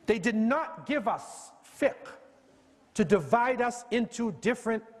 They did not give us fiqh to divide us into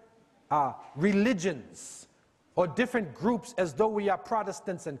different religions or different groups as though we are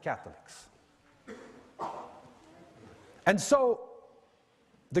Protestants and Catholics. And so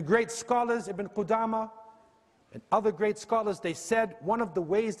the great scholars, Ibn Qudama and other great scholars, they said one of the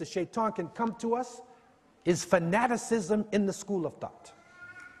ways the shaitan can come to us is fanaticism in the school of thought.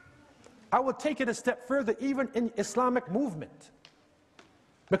 I will take it a step further, even in Islamic movement.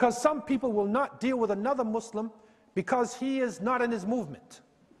 Because some people will not deal with another Muslim because he is not in his movement.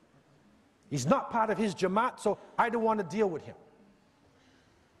 He's not part of his Jamaat, so I don't want to deal with him.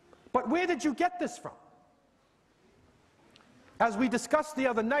 But where did you get this from? As we discussed the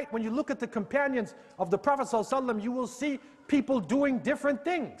other night, when you look at the companions of the Prophet ﷺ, you will see people doing different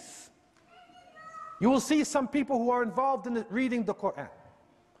things. You will see some people who are involved in reading the Quran.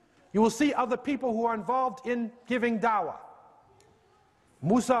 You will see other people who are involved in giving da'wah.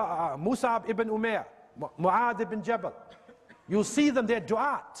 Musab ibn Umair, Mu'adh ibn Jabal. You'll see them, they're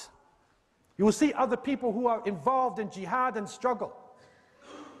du'at. You will see other people who are involved in jihad and struggle.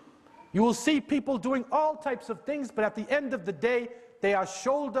 You will see people doing all types of things, but at the end of the day, they are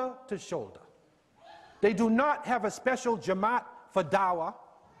shoulder to shoulder. They do not have a special jamaat for da'wah,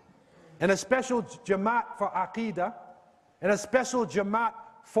 and a special jamaat for aqidah, and a special jamaat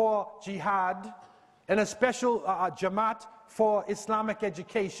for jihad, and a special jamaat for Islamic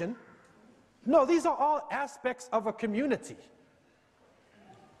education. No, these are all aspects of a community.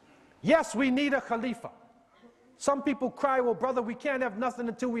 Yes, we need a khalifa. Some people cry, well, brother, we can't have nothing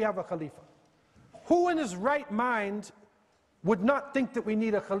until we have a khalifa. Who in his right mind would not think that we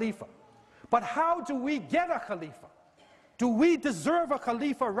need a khalifa? But how do we get a khalifa? Do we deserve a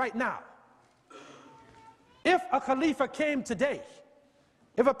khalifa right now? If a khalifa came today,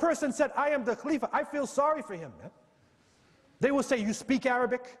 if a person said, I am the khalifa, I feel sorry for him, man. They will say, you speak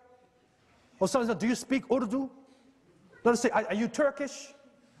Arabic? Or someone says, do you speak Urdu? Let us say, are you Turkish?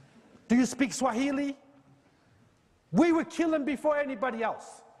 Do you speak Swahili? We would kill him before anybody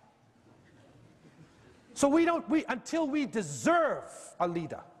else. So until we deserve a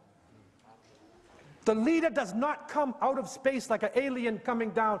leader. The leader does not come out of space like an alien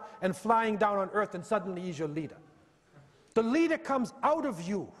coming down and flying down on earth and suddenly he's your leader. The leader comes out of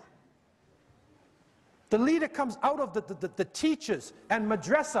you. The leader comes out of the teachers and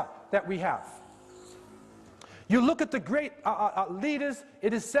madrasa that we have. You look at the great leaders,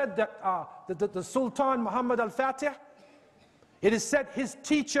 it is said that the Sultan Muhammad al-Fatih, it is said his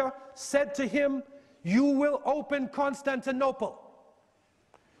teacher said to him, you will open Constantinople.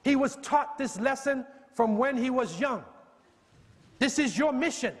 He was taught this lesson from when he was young. This is your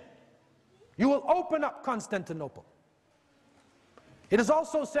mission. You will open up Constantinople. It is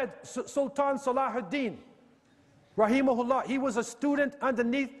also said Sultan Salahuddin, rahimahullah, he was a student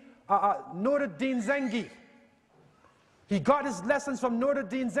underneath Nuruddin Zengi. He got his lessons from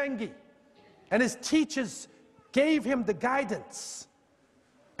Nuruddin Zengi, and his teachers gave him the guidance.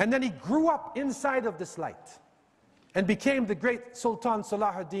 And then he grew up inside of this light and became the great Sultan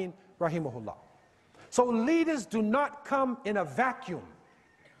Salahuddin, rahimahullah. So leaders do not come in a vacuum.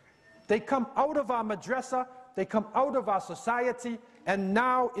 They come out of our madrasa, they come out of our society, and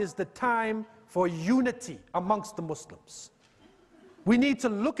now is the time for unity amongst the Muslims. We need to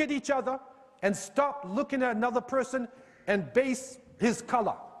look at each other and stop looking at another person and base his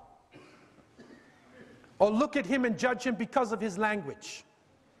color, or look at him and judge him because of his language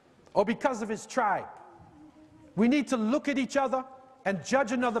or because of his tribe. We need to look at each other and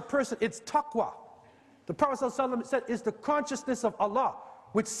judge another person. It's taqwa. The Prophet ﷺ said it's the consciousness of Allah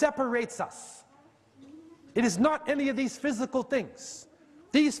which separates us. It is not any of these physical things.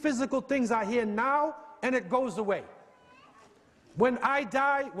 These physical things are here now and it goes away. When I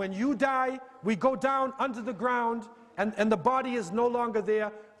die, when you die, we go down under the ground and the body is no longer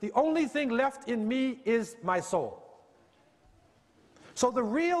there. The only thing left in me is my soul. So the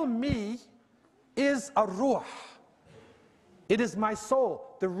real me is a ruh. It is my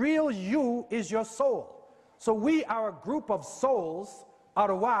soul. The real you is your soul. So we are a group of souls,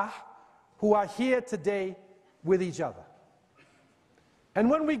 arwah, who are here today with each other. And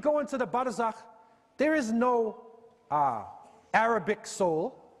when we go into the barzakh, there is no Arabic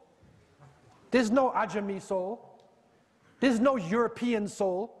soul, there's no Ajami soul, there's no European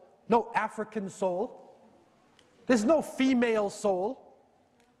soul, no African soul, there's no female soul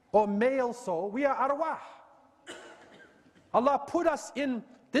or male soul. We are arwah. Allah put us in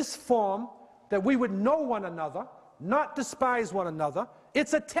this form that we would know one another, not despise one another.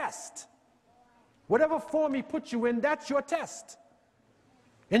 It's a test. Whatever form He puts you in, that's your test.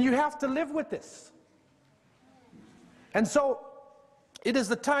 And you have to live with this. And so, it is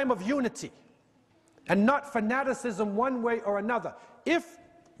the time of unity, and not fanaticism one way or another. If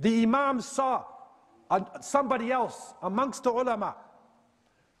the Imam saw somebody else amongst the ulama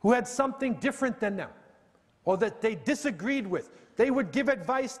who had something different than them, or that they disagreed with, they would give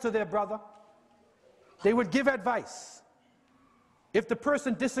advice to their brother. They would give advice. If the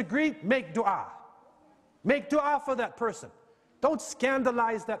person disagreed, make dua. Make dua for that person. Don't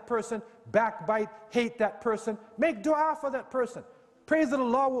scandalize that person, backbite, hate that person. Make dua for that person. Praise that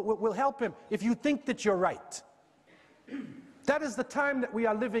Allah will help him if you think that you're right. That is the time that we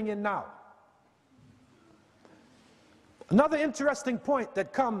are living in now. Another interesting point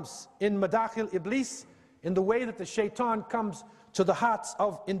that comes in Madakhil Iblis, in the way that the shaitan comes to the hearts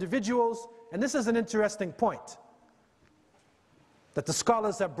of individuals, and this is an interesting point that the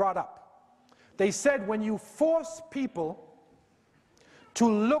scholars have brought up. They said when you force people to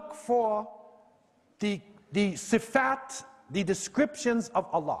look for the sifat, the descriptions of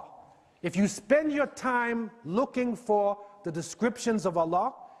Allah, if you spend your time looking for the descriptions of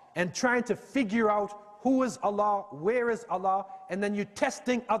Allah and trying to figure out who is Allah, where is Allah, and then you're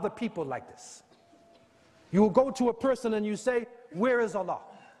testing other people like this. You will go to a person and you say, where is Allah?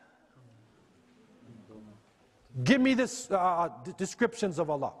 Give me this descriptions of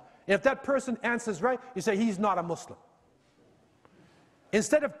Allah. If that person answers right, you say, he's not a Muslim.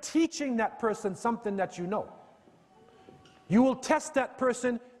 Instead of teaching that person something that you know, you will test that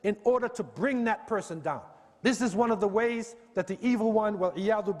person in order to bring that person down. This is one of the ways that the evil one,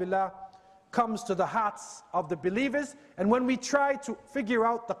 wal-iyadu billah, comes to the hearts of the believers. And when we try to figure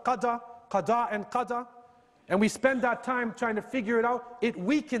out the qada and qadar, and we spend our time trying to figure it out, it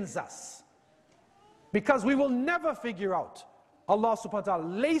weakens us. Because we will never figure out Allah subhanahu wa ta'ala.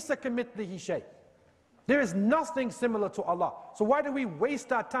 Laysa kamithlihi shay. There is nothing similar to Allah. So why do we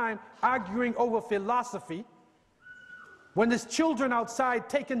waste our time arguing over philosophy when there's children outside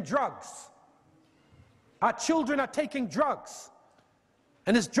taking drugs? Our children are taking drugs.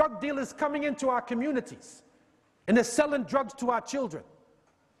 And there's drug dealers coming into our communities. And they're selling drugs to our children.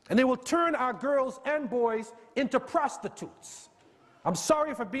 And they will turn our girls and boys into prostitutes. I'm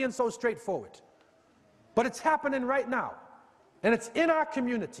sorry for being so straightforward. But it's happening right now. And it's in our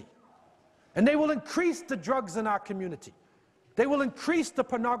community. And they will increase the drugs in our community. They will increase the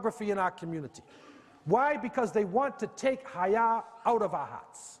pornography in our community. Why? Because they want to take haya out of our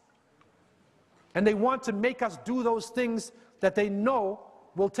hearts. And they want to make us do those things that they know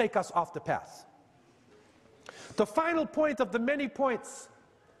will take us off the path. The final point of the many points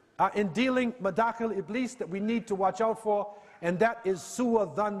in dealing Madakhil Iblis that we need to watch out for, and that is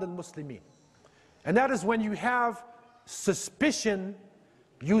Su'a Dhann al-Muslimin. And that is when you have suspicion,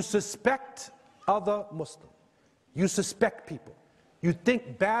 you suspect other Muslims. You suspect people. You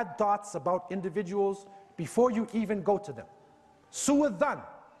think bad thoughts about individuals before you even go to them. Su'a Dhann.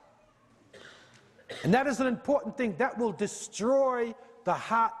 And that is an important thing. That will destroy the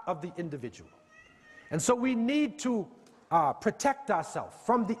heart of the individual. And so we need to protect ourselves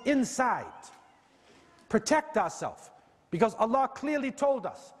from the inside. Protect ourselves. Because Allah clearly told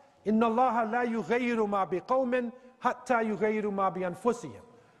us, Inna Allah la yughayyiru ma biqawmin hatta yughayyiru ma bi anfusihim.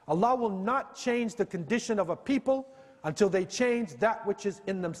 Allah will not change the condition of a people until they change that which is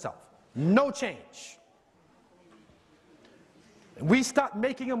in themselves. No change. We start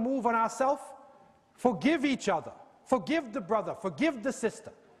making a move on ourselves. Forgive each other. Forgive the brother. Forgive the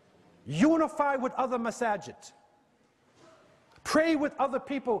sister. Unify with other masajid. Pray with other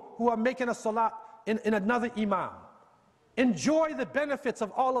people who are making a salat in another imam. Enjoy the benefits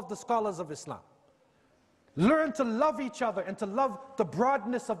of all of the scholars of Islam. Learn to love each other and to love the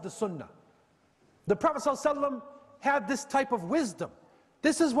broadness of the sunnah. The Prophet ﷺ had this type of wisdom.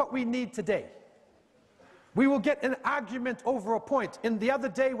 This is what we need today. We will get an argument over a point. In the other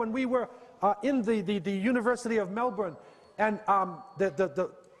day when we were in the University of Melbourne, and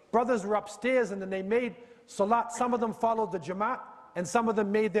the brothers were upstairs, and then they made salat. Some of them followed the Jamaat, and some of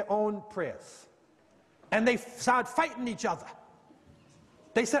them made their own prayers. And they started fighting each other.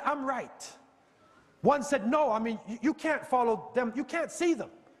 They said, I'm right. One said, no, I mean, you can't follow them. You can't see them.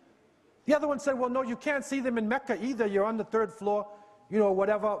 The other one said, well, no, you can't see them in Mecca either. You're on the 3rd floor, you know,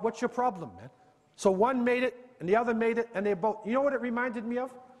 whatever. What's your problem, man? So one made it, and the other made it, and they both, you know what it reminded me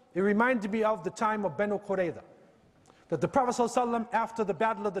of? It reminded me of the time of Banu Qurayza. That the Prophet ﷺ, after the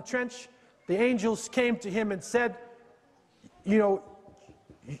Battle of the Trench, the angels came to him and said, you know,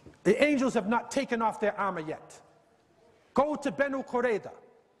 the angels have not taken off their armor yet. Go to Banu Qurayza.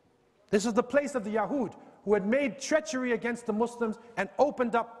 This is the place of the Yahud, who had made treachery against the Muslims and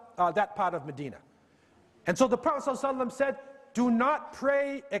opened up that part of Medina. And so the Prophet ﷺ said, do not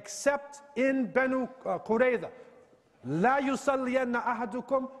pray except in Banu Qurayza. La yusalliyanna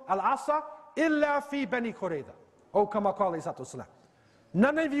ahadukum al-asa illa fi Bani Qurayza. O kama qala alayhi salatu wasalam.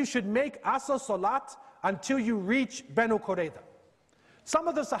 None of you should make asa salat until you reach Banu Qurayza. Some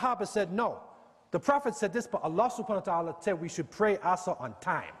of the Sahaba said no. The Prophet said this, but Allah subhanahu wa ta'ala said we should pray asa on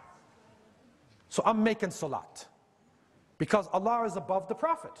time. So I'm making salat. Because Allah is above the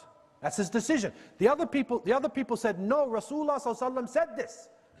Prophet. That's his decision. The other people said, no, Rasulullah sallallahu alaihi wasallam said this.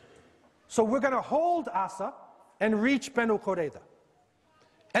 So we're going to hold Asa and reach Banu Qurayza.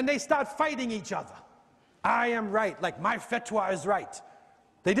 And they start fighting each other. I am right, like my fatwa is right.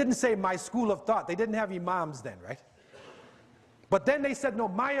 They didn't say my school of thought. They didn't have imams then, right? But then they said, no,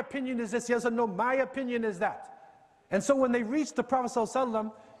 my opinion is this. Yes or no, my opinion is that. And so when they reached the Prophet sallallahu alaihi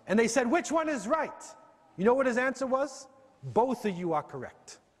wasallam and they said, which one is right? You know what his answer was? Both of you are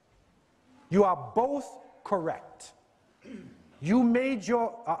correct. You are both correct. You made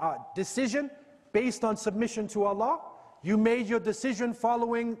your decision based on submission to Allah. You made your decision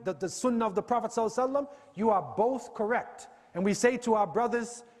following the sunnah of the Prophet ﷺ. You are both correct. And we say to our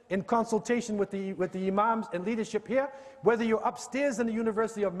brothers in consultation with the imams and leadership here, whether you're upstairs in the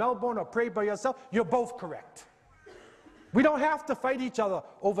University of Melbourne or pray by yourself, you're both correct. We don't have to fight each other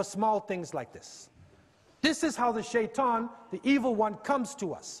over small things like this. This is how the shaitan, the evil one, comes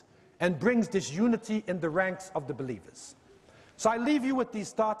to us and brings disunity in the ranks of the believers. So I leave you with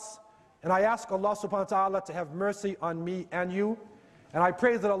these thoughts, and I ask Allah subhanahu wa ta'ala to have mercy on me and you, and I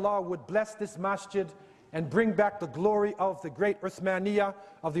pray that Allah would bless this masjid and bring back the glory of the great Uthmaniyya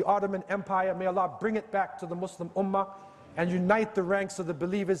of the Ottoman Empire. May Allah bring it back to the Muslim Ummah and unite the ranks of the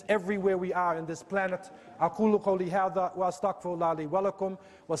believers everywhere we are in this planet. أقول قولي هذا وأستغفر الله لي ولكم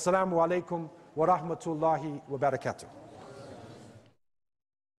والسلام عليكم ورحمة الله وبركاته.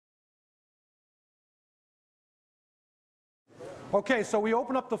 Okay, so we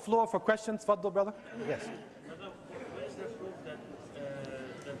open up the floor for questions. Fadl, brother? Yes. What is the proof that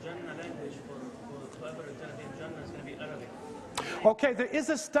the Jannah language for whoever eternity in Jannah is going to be Arabic? Okay, there is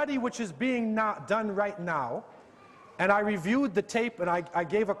a study which is being done right now, and I reviewed the tape and I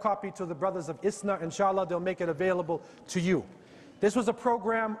gave a copy to the brothers of ISNA. Inshallah, they'll make it available to you. This was a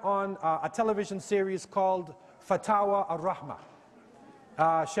program on a television series called Fatawa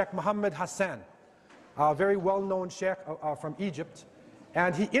al-Rahmah. Sheikh Muhammad Hassan, a very well-known sheikh from Egypt,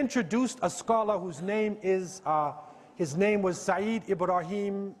 and he introduced a scholar whose name is, his name was Saeed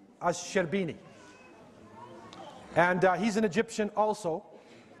Ibrahim Ash-Sherbini. And he's an Egyptian also,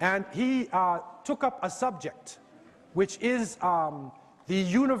 and he took up a subject which is the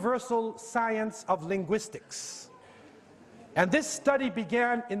universal science of linguistics. And this study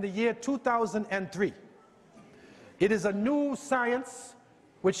began in the year 2003. It is a new science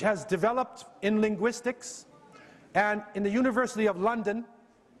which has developed in linguistics, and in the University of London,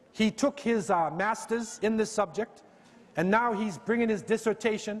 he took his master's in this subject, and now he's bringing his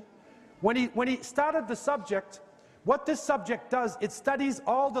dissertation. When he started the subject, what this subject does, it studies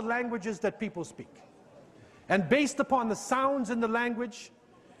all the languages that people speak. And based upon the sounds in the language,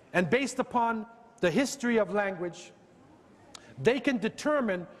 and based upon the history of language, they can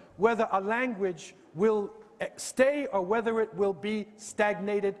determine whether a language will stay or whether it will be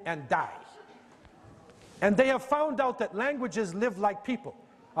stagnated and die. And they have found out that languages live like people.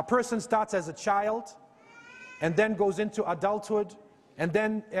 A person starts as a child and then goes into adulthood and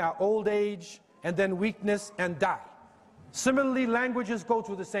then old age and then weakness and die. Similarly, languages go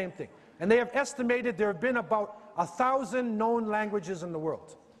through the same thing. And they have estimated there have been about 1,000 known languages in the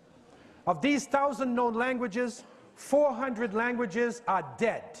world. Of these 1,000 known languages, 400 languages are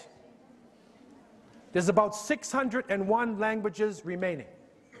dead. There's about 601 languages remaining.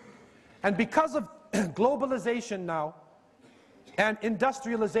 And because of globalization now, and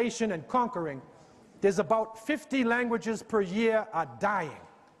industrialization and conquering, there's about 50 languages per year are dying.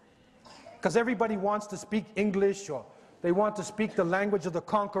 Because everybody wants to speak English, or they want to speak the language of the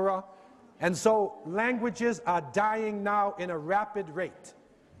conqueror. And so languages are dying now in a rapid rate.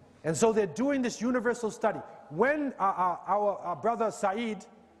 And so they're doing this universal study. When our brother Saeed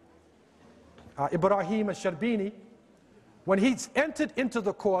Ibrahim Ash-Sherbini, when he entered into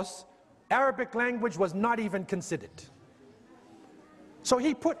the course, Arabic language was not even considered. So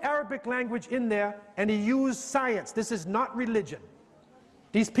he put Arabic language in there and he used science. This is not religion.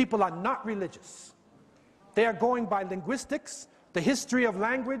 These people are not religious. They are going by linguistics, the history of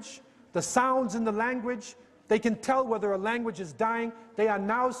language, the sounds in the language. They can tell whether a language is dying. They are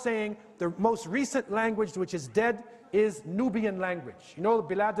now saying the most recent language which is dead is Nubian language. You know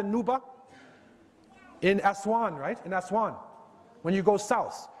Bilad al-Nuba? In Aswan, right? In Aswan. When you go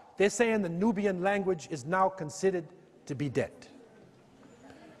south, they're saying the Nubian language is now considered to be dead.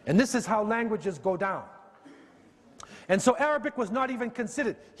 And this is how languages go down. And so Arabic was not even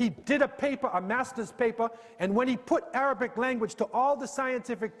considered. He did a paper, a master's paper, and when he put Arabic language to all the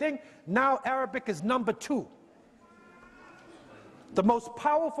scientific thing, now Arabic is number 2. The most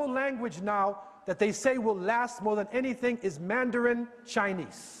powerful language now that they say will last more than anything is Mandarin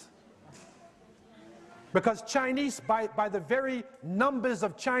Chinese. Because Chinese, by the very numbers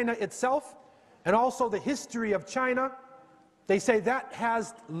of China itself, and also the history of China, they say that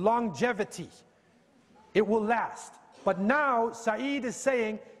has longevity. It will last. But now, Saeed is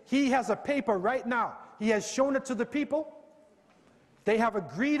saying he has a paper right now. He has shown it to the people. They have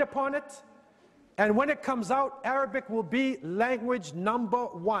agreed upon it. And when it comes out, Arabic will be language number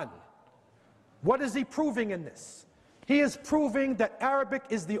 1. What is he proving in this? He is proving that Arabic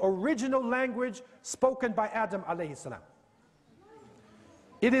is the original language spoken by Adam alayhi salam.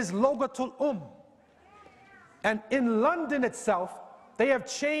 It is Logatul And in London itself, they have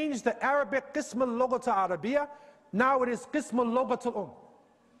changed the Arabic Qism al-Lughat al-Arabiya. Now it is Qism al-Lughat al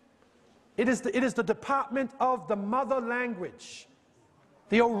It is the department of the mother language,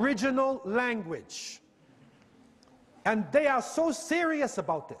 the original language. And they are so serious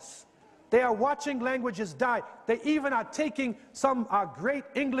about this. They are watching languages die. They even are taking some great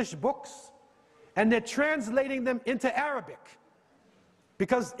English books and they're translating them into Arabic.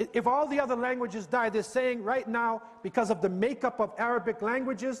 Because if all the other languages die, they're saying right now, because of the makeup of Arabic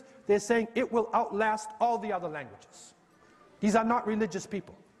languages, they're saying it will outlast all the other languages. These are not religious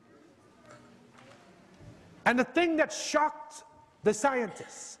people. And the thing that shocked the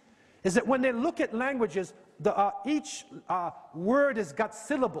scientists is that when they look at languages, each word has got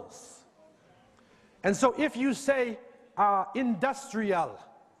syllables. And so if you say industrial,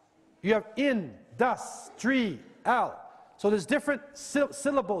 you have industrial. So there's different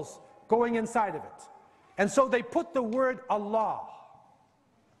syllables going inside of it. And so they put the word Allah.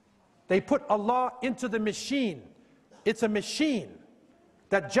 They put Allah into the machine. It's a machine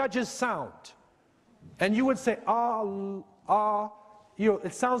that judges sound. And you would say, it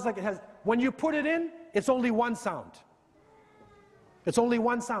sounds like it has, when you put it in, it's only one sound. It's only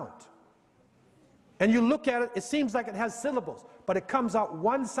one sound. And you look at it, it seems like it has syllables, but it comes out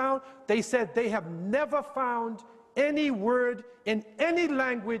one sound. They said they have never found any word in any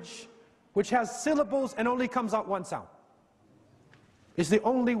language which has syllables and only comes out one sound. It's the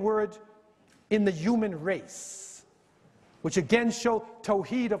only word in the human race, which again show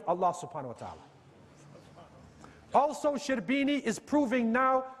Tawheed of Allah subhanahu wa ta'ala. Also, Shirbini is proving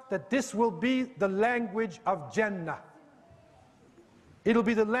now that this will be the language of Jannah. It'll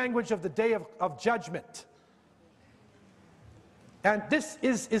be the language of the day of judgment. And this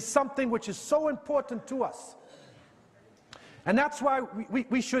is something which is so important to us. And that's why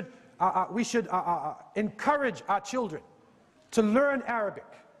we should encourage our children to learn Arabic.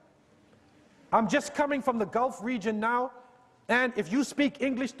 I'm just coming from the Gulf region now, and if you speak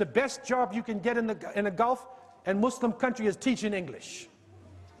English, the best job you can get in the Gulf and Muslim country is teaching English.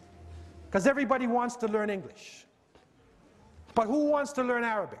 Because everybody wants to learn English. But who wants to learn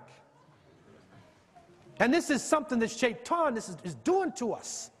Arabic? And this is something that Shaitan is doing to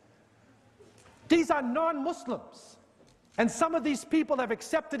us. These are non-Muslims. And some of these people have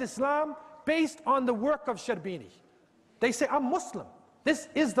accepted Islam based on the work of Shirbini. They say, I'm Muslim. This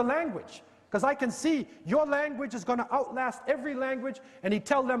is the language. Because I can see your language is going to outlast every language. And he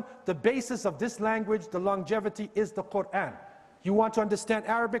tells them the basis of this language, the longevity, is the Quran. You want to understand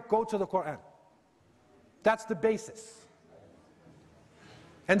Arabic? Go to the Quran. That's the basis.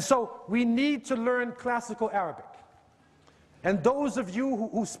 And so we need to learn classical Arabic. And those of you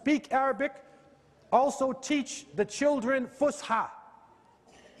who speak Arabic, also teach the children Fusha.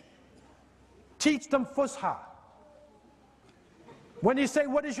 Teach them Fusha. When you say,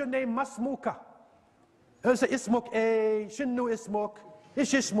 what is your name? Masmuka. You say, Ismuk, Shinnu Ismuk,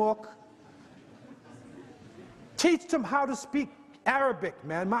 Ish Ismuk. Teach them how to speak Arabic,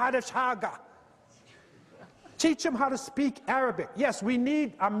 man. Ma'arish Haga. Teach them how to speak Arabic. Yes, we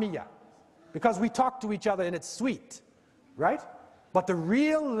need Ammiya, because we talk to each other and it's sweet, right? But the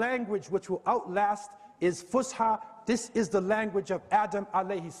real language which will outlast is Fusha. This is the language of Adam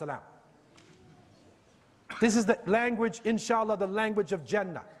alayhi salam. This is the language, inshallah, the language of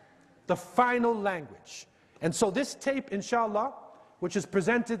Jannah, the final language. And so this tape, inshallah, which is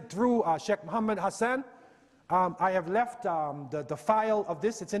presented through Sheikh Muhammad Hassan, I have left the file of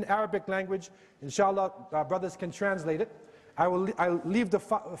this. It's in Arabic language. Inshallah, brothers can translate it. I'll leave the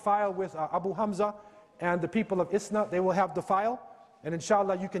file with Abu Hamza and the people of ISNA. They will have the file. And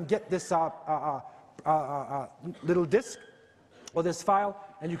inshallah, you can get this little disc or this file,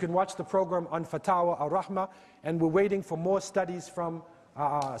 and you can watch the program on Fatawa al-Rahma. And we're waiting for more studies from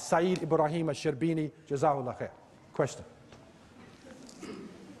Saeed Ibrahim al-Shirbini. Jazahullah khair. Question?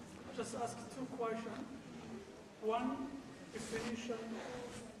 Just ask two questions. One, definition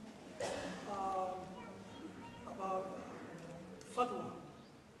about fatwa.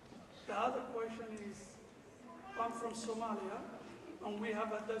 The other question is, I'm from Somalia, and we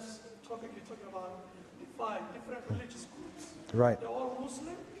have at this topic you talk about 5 different religious groups. Right. They're all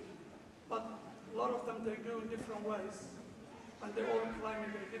Muslim, but a lot of them they do in different ways, and they're all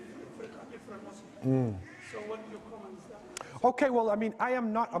claiming they're different Muslims. So what your comments there? Okay, well, I mean, I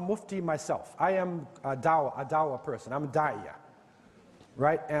am not a mufti myself. I am a dawah person. I'm a da'iyah,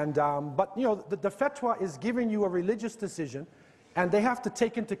 right? And, but, you know, the fatwa is giving you a religious decision, and they have to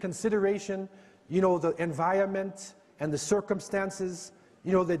take into consideration, you know, the environment and the circumstances.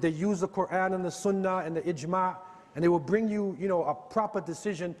 You know, they use the Quran and the Sunnah and the Ijma', and they will bring you, you know, a proper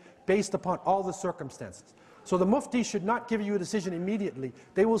decision based upon all the circumstances. So the mufti should not give you a decision immediately.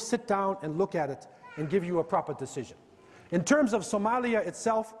 They will sit down and look at it and give you a proper decision. In terms of Somalia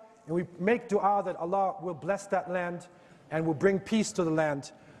itself, and we make dua that Allah will bless that land and will bring peace to the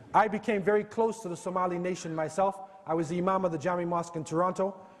land. I became very close to the Somali nation myself. I was the Imam of the Jami Mosque in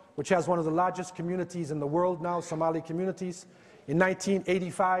Toronto, which has one of the largest communities in the world now, Somali communities. In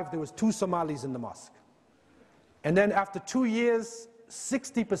 1985, there was 2 Somalis in the mosque. And then after 2 years,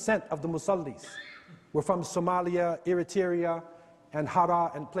 60% of the Musallis were from Somalia, Eritrea, and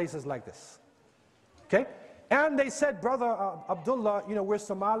Hara, and places like this. Okay? And they said, Brother Abdullah, you know, we're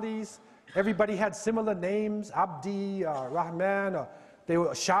Somalis. Everybody had similar names, Abdi, Rahman, they were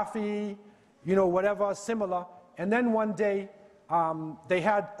Shafi, you know, whatever, similar. And then one day,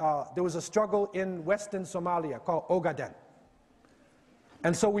 there was a struggle in Western Somalia called Ogaden.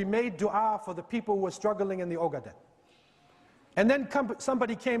 And so we made dua for the people who were struggling in the Ogaden. And then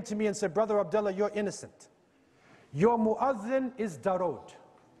somebody came to me and said, Brother Abdullah, you're innocent. Your mu'adhin is Darod.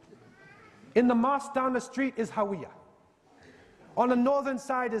 In the mosque down the street is Hawiya. On the northern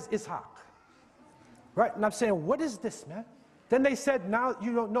side is Ishaq. Right? And I'm saying, what is this, man? Then they said, now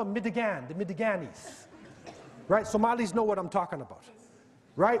you don't know Midigan, the Midiganis. Right? Somalis know what I'm talking about.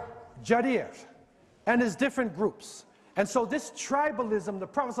 Right? Jarir. And there's different groups. And so this tribalism, the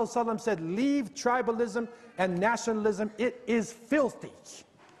Prophet ﷺ said, leave tribalism and nationalism. It is filthy.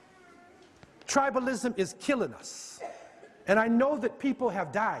 Tribalism is killing us. And I know that people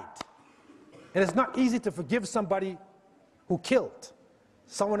have died. And it's not easy to forgive somebody who killed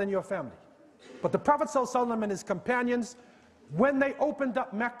someone in your family. But the Prophet ﷺ and his companions, when they opened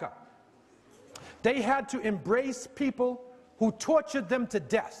up Mecca, they had to embrace people who tortured them to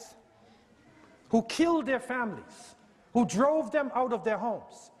death, who killed their families, who drove them out of their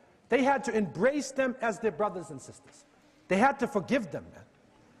homes. They had to embrace them as their brothers and sisters. They had to forgive them, man.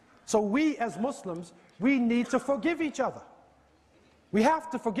 So we as Muslims, we need to forgive each other. We have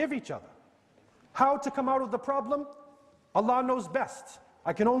to forgive each other. How to come out of the problem? Allah knows best.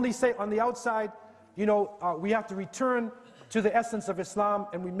 I can only say on the outside, you know, we have to return to the essence of Islam,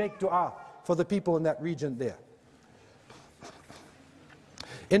 and we make dua for the people in that region there.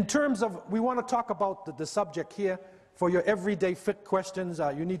 In terms of, we want to talk about the subject here. For your everyday fiqh questions,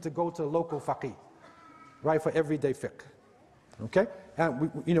 you need to go to local faqih, right, for everyday fiqh. Okay?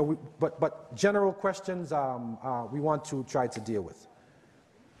 And but general questions we want to try to deal with.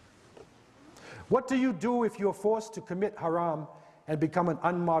 What do you do if you're forced to commit haram and become an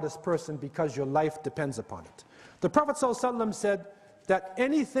unmodest person because your life depends upon it? The Prophet ﷺ said that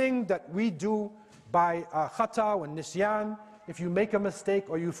anything that we do by khata or nisyan, if you make a mistake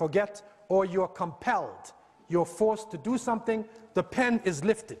or you forget or you're compelled, you're forced to do something, the pen is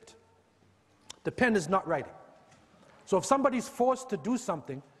lifted. The pen is not writing. So if somebody's forced to do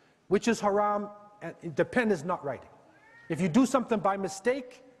something which is haram, the pen is not writing. If you do something by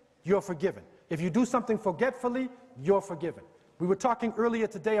mistake, you're forgiven. If you do something forgetfully, you're forgiven. We were talking earlier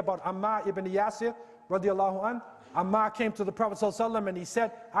today about Ammar ibn Yasir, radiallahu an. Ammar came to the Prophet ﷺ and he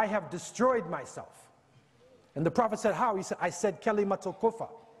said, I have destroyed myself. And the Prophet said, how? He said, I said kalimatul kufr.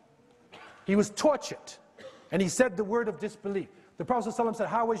 He was tortured. And he said the word of disbelief. The Prophet ﷺ said,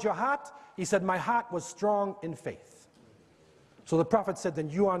 how was your heart? He said, my heart was strong in faith. So the Prophet said, then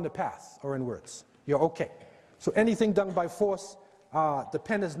you are on the path, or in words. You're okay. So anything done by force, the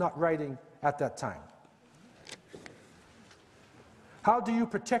pen is not writing at that time. How do you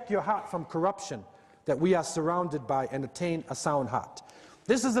protect your heart from corruption that we are surrounded by and attain a sound heart?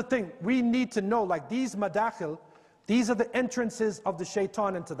 This is the thing. We need to know, like these madakhil, these are the entrances of the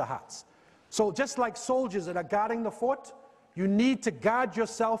shaitan into the hearts. So just like soldiers that are guarding the fort, you need to guard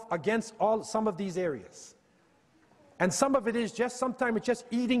yourself against some of these areas. And some of it is just, sometimes it's just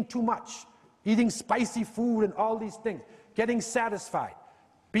eating too much, eating spicy food and all these things, getting satisfied,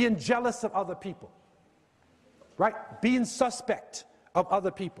 being jealous of other people, right? Being suspect of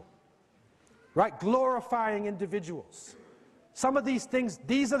other people, right? Glorifying individuals. Some of these things,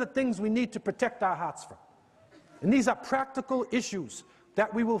 these are the things we need to protect our hearts from. And these are practical issues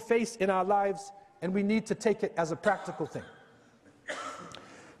that we will face in our lives, and we need to take it as a practical thing.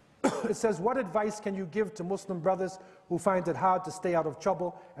 It says, what advice can you give to Muslim brothers who find it hard to stay out of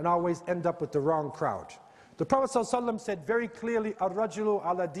trouble and always end up with the wrong crowd? The Prophet ﷺ said very clearly, "Ar-rajulu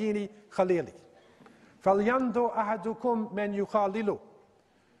ala dini khalili. Falyandu ahadukum man yukhalilu."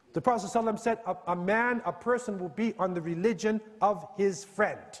 The Prophet ﷺ said, a person will be on the religion of his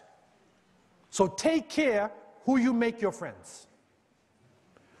friend. So take care who you make your friends.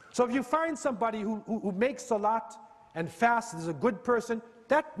 So if you find somebody who makes salat and fasts, is a good person,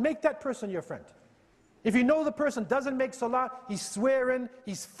 make that person your friend. If you know the person doesn't make salat, he's swearing,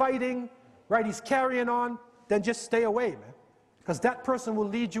 he's fighting, right, he's carrying on, then just stay away, man. Because that person will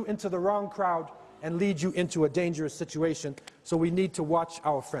lead you into the wrong crowd and lead you into a dangerous situation. So we need to watch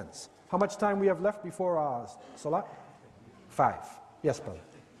our friends. How much time we have left before salat? 5. Yes, brother.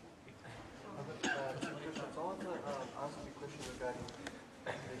 I want to ask you a question regarding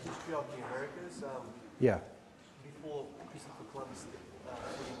the history of the Americas. Yeah. Before Christopher Columbus in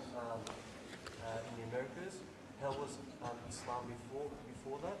the Americas, how was Islam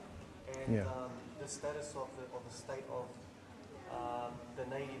before that? And Yeah. The status of the state of the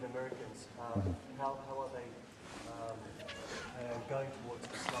Native Americans, how are they going towards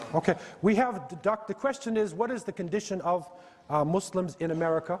Islam? Okay, we have, the question is, what is the condition of Muslims in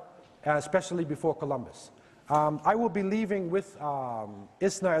America, especially before Columbus? I will be leaving with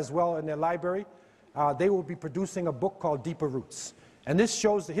ISNA as well in their library. They will be producing a book called Deeper Roots. And this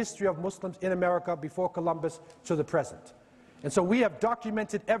shows the history of Muslims in America before Columbus to the present. And so we have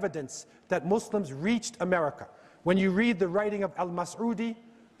documented evidence that Muslims reached America. When you read the writing of Al-Mas'udi,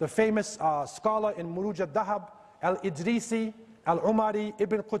 the famous scholar in Muruj al-Dahab, Al-Idrisi, Al-Umari,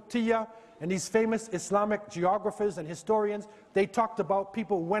 Ibn Qutiyya, and these famous Islamic geographers and historians, they talked about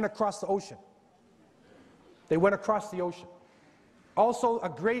people went across the ocean. They went across the ocean. Also, a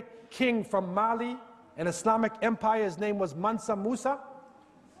great king from Mali, an Islamic empire, his name was Mansa Musa.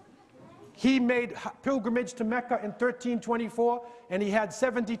 He made pilgrimage to Mecca in 1324, and he had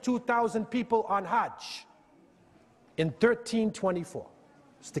 72,000 people on Hajj in 1324.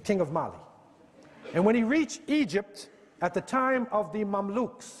 It's the king of Mali. And when he reached Egypt, at the time of the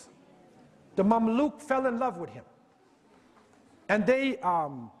Mamluks fell in love with him. And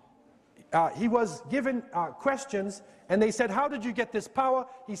he was given questions, and they said, how did you get this power?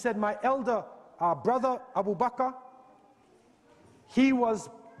 He said, my elder brother, Abu Bakr, he was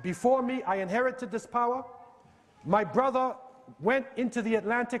before me, I inherited this power. My brother went into the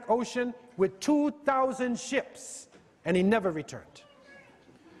Atlantic Ocean with 2,000 ships, and he never returned.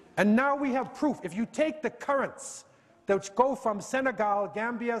 And now we have proof. If you take the currents that go from Senegal,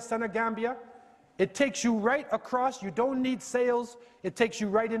 Senegambia, it takes you right across. You don't need sails. It takes you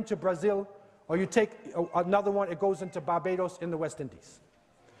right into Brazil. Or you take another one, it goes into Barbados in the West Indies.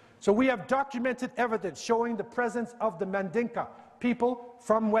 So we have documented evidence showing the presence of the Mandinka people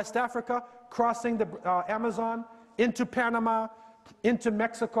from West Africa crossing the Amazon into Panama, into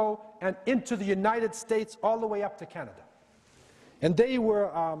Mexico, and into the United States, all the way up to Canada. And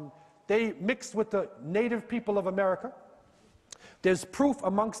they mixed with the native people of America. There's proof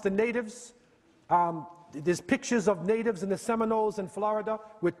amongst the natives. There's pictures of natives in the Seminoles in Florida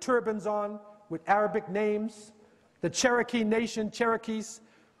with turbans on, with Arabic names. The Cherokee Nation, Cherokees,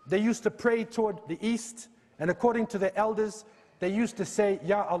 they used to pray toward the east, and according to the elders, they used to say,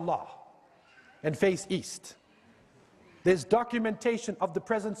 Ya Allah, and face east. There's documentation of the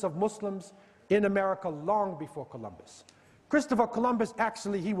presence of Muslims in America long before Columbus. Christopher Columbus,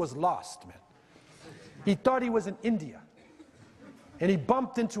 actually, he was lost, man. He thought he was in India. And he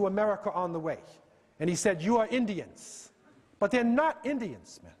bumped into America on the way. And he said, you are Indians. But they're not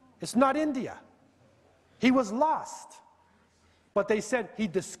Indians, man. It's not India. He was lost. But they said he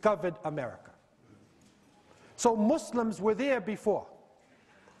discovered America. So Muslims were there before.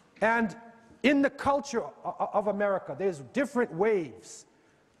 And in the culture of America, there's different waves,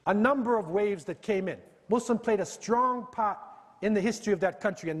 a number of waves that came in. Muslim played a strong part in the history of that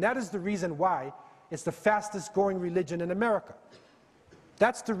country, and that is the reason why it's the fastest growing religion in America.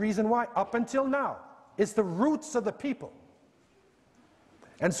 That's the reason why, up until now, it's the roots of the people.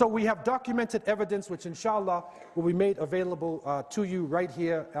 And so we have documented evidence which inshallah will be made available to you right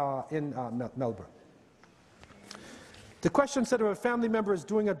here in Melbourne. The question said, if a family member is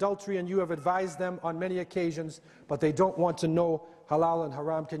doing adultery and you have advised them on many occasions, but they don't want to know halal and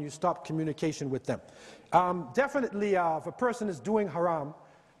haram, can you stop communication with them? Definitely, if a person is doing haram,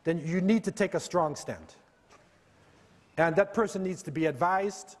 then you need to take a strong stand. And that person needs to be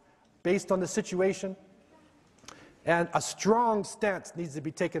advised based on the situation, and a strong stance needs to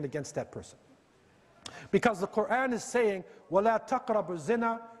be taken against that person. Because the Quran is saying, وَلَا تَقْرَبُ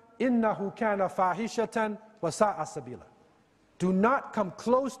الزِّنَا إِنَّهُ كَانَ فَاحِشَةً وَسَاءَ سَبِيلًا. Do not come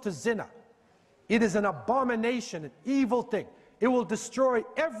close to zina. It is an abomination, an evil thing. It will destroy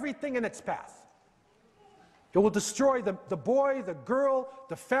everything in its path. It will destroy the boy, the girl,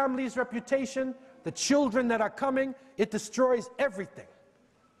 the family's reputation, the children that are coming. It destroys everything.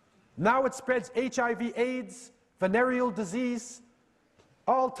 Now it spreads HIV, AIDS, venereal disease,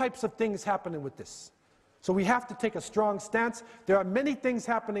 all types of things happening with this. So we have to take a strong stance. There are many things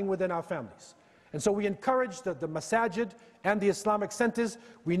happening within our families. And so we encourage the masajid and the Islamic centers.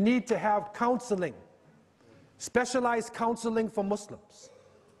 We need to have counseling, specialized counseling for Muslims.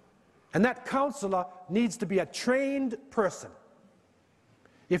 And that counselor needs to be a trained person.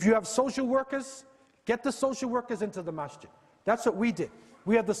 If you have social workers, get the social workers into the masjid. That's what we did.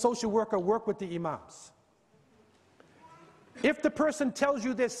 We had the social worker work with the imams. If the person tells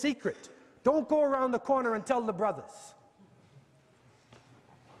you their secret, don't go around the corner and tell the brothers.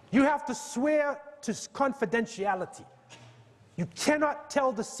 You have to swear to confidentiality. You cannot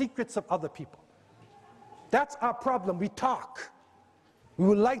tell the secrets of other people. That's our problem. We talk. We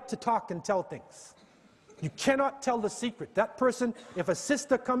would like to talk and tell things. You cannot tell the secret. That person, if a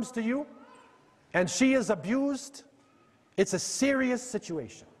sister comes to you and she is abused, it's a serious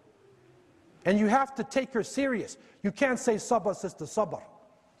situation. And you have to take her serious. You can't say, sabr, sister, sabr.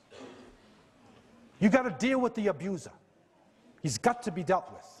 You got to deal with the abuser. He's got to be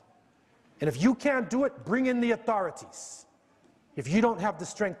dealt with. And if you can't do it, bring in the authorities. If you don't have the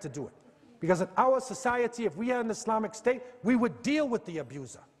strength to do it. Because in our society, if we had an Islamic state, we would deal with the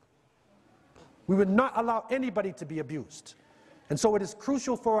abuser. We would not allow anybody to be abused. And so it is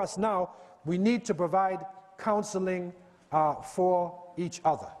crucial for us now, we need to provide counseling for each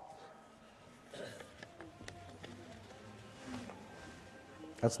other.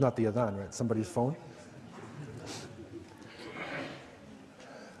 That's not the adhan, right? Somebody's phone?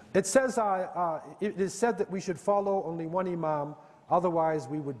 It says, it is said that we should follow only one imam, otherwise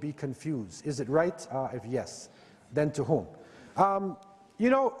we would be confused. Is it right? If yes, then to whom? You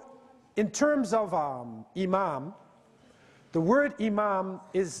know, in terms of imam, the word imam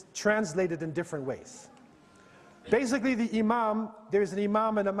is translated in different ways. Basically, the imam, there's an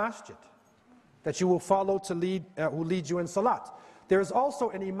imam in a masjid that you will follow to lead, who leads you in salat. There is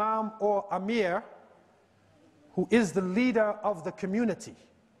also an imam or amir who is the leader of the community.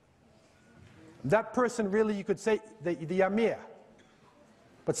 That person really, you could say, the amir.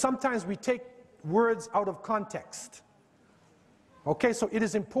 But sometimes we take words out of context. Okay, so it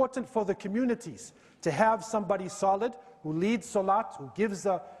is important for the communities to have somebody solid who leads salat, who gives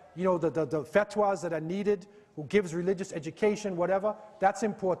the fatwas that are needed, who gives religious education, whatever. That's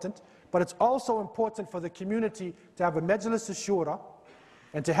important. But it's also important for the community to have a majlis al-shura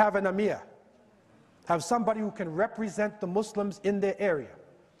and to have an amir. Have somebody who can represent the Muslims in their area.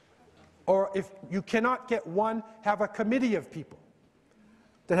 Or if you cannot get one, have a committee of people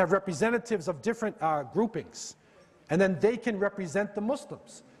that have representatives of different groupings. And then they can represent the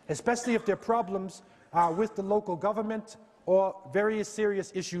Muslims, especially if there are problems with the local government or various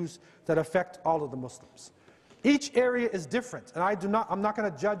serious issues that affect all of the Muslims. Each area is different, and I'm not going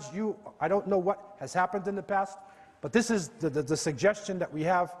to judge you. I don't know what has happened in the past, but this is the suggestion that we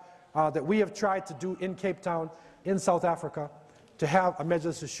have tried to do in Cape Town, in South Africa, to have a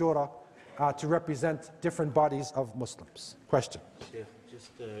Majlis al-Shura to represent different bodies of Muslims. Question? Sheikh,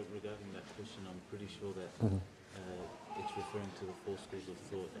 just regarding that question, I'm pretty sure that it's referring to the four schools of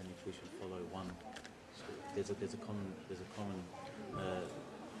thought, and if we should follow one, there's a common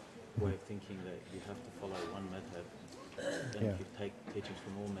way of thinking that you have to follow one madhab, and if you take teachings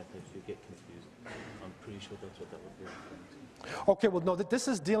from all madhabs, you get confused. I'm pretty sure that's what that would be referring to. Okay, well, no, this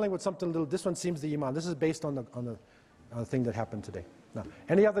is dealing with something little. This one seems the iman. This is based on the thing that happened today. Now,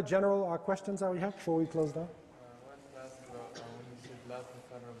 any other general questions that we have before we close down?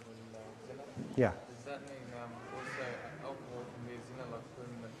 Yeah. Does that mean also alcohol can be zina, like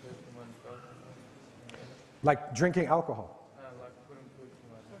putting the perfume on Like drinking alcohol. Like putting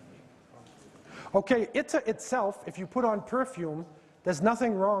perfume on. Okay, itta itself, if you put on perfume, there's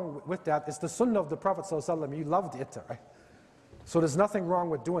nothing wrong with that. It's the sunnah of the Prophet ﷺ. He loved itta, right? So there's nothing wrong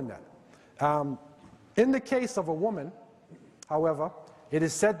with doing that. In the case of a woman, however, it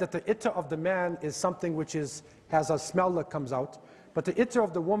is said that the itta of the man is something which has a smell that comes out, but the itta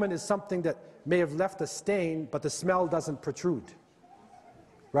of the woman is something that may have left a stain, but the smell doesn't protrude.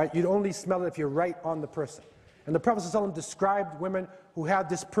 Right? You'd only smell it if you're right on the person. And the Prophet ﷺ described women who have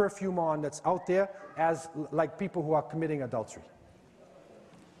this perfume on that's out there as like people who are committing adultery.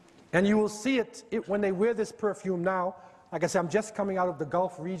 And you will see it when they wear this perfume now. Like I said, I'm just coming out of the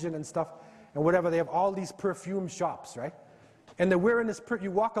Gulf region and stuff, and whatever, they have all these perfume shops, right? And they're wearing this,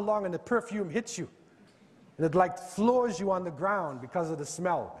 you walk along and the perfume hits you. And it like floors you on the ground because of the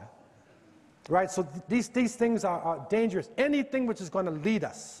smell. Right? So these things are dangerous. Anything which is going to lead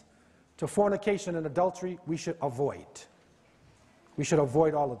us to fornication and adultery, we should avoid. We should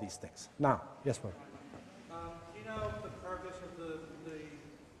avoid all of these things. Now, yes, ma'am. You know the progress of the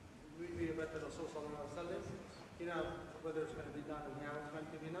we read about the Rasul Sallallahu Alaihi Wasallam. You know whether it's going to be done and how it's going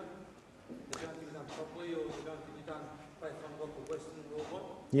to be done. Is it going to be done properly, or is it going to be done based on what the Western world wants?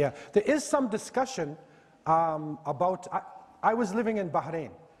 Yeah, there is some discussion about. I was living in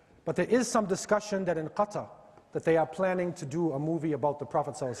Bahrain, but there is some discussion that in Qatar that they are planning to do a movie about the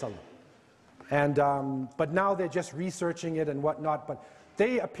Prophet Sallallahu Alaihi Wasallam. And but now they're just researching it and whatnot. But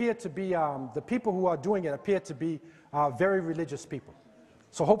they appear to be the people who are doing it appear to be very religious people.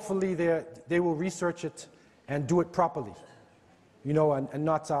 So hopefully they will research it and do it properly, you know, and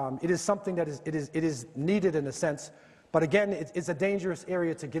not. It is something that is needed in a sense, but again, it's a dangerous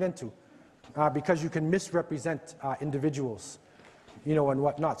area to get into because you can misrepresent individuals, you know, and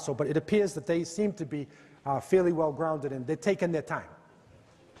whatnot. So, but it appears that they seem to be fairly well grounded and they're taking their time,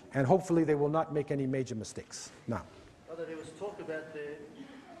 and hopefully they will not make any major mistakes. Now, Brother, there was talk about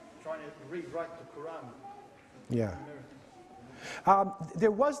trying to rewrite the Quran. yeah.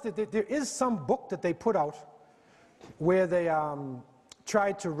 There is some book that they put out where they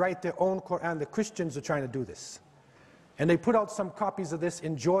tried to write their own Quran. The Christians are trying to do this. And they put out some copies of this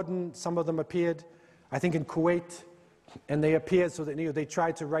in Jordan. Some of them appeared, I think in Kuwait. And they appeared so that they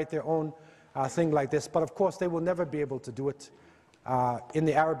tried to write their own thing like this. But of course, they will never be able to do it in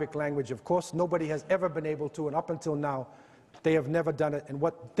the Arabic language. Of course, nobody has ever been able to. And up until now, they have never done it. And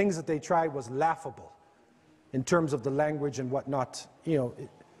what things that they tried was laughable in terms of the language and whatnot. You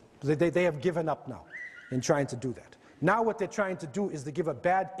know, they have given up now in trying to do that. Now what they're trying to do is to give a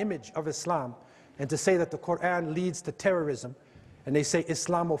bad image of Islam and to say that the Quran leads to terrorism, and they say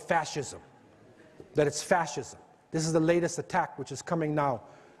Islamofascism, that it's fascism. This is the latest attack which is coming now,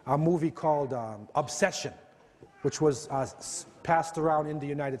 a movie called Obsession, which was passed around in the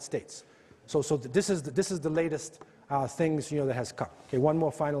United States. So this is the latest things that has come. Okay, one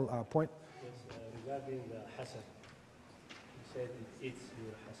more final point. Yes, regarding the hasad, you said it eats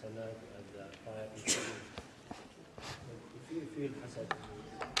your hasanat and the fire eats you. If you feel hasad in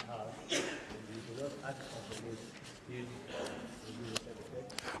your heart and you do not act on it, will you the same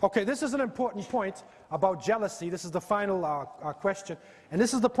effect? Okay, this is an important point about jealousy. This is the final question. And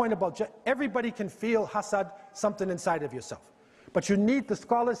this is the point about everybody can feel hasad, something inside of yourself. But the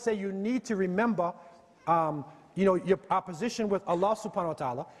scholars say you need to remember your opposition with Allah subhanahu wa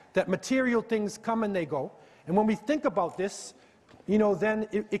ta'ala, that material things come and they go. And when we think about this, then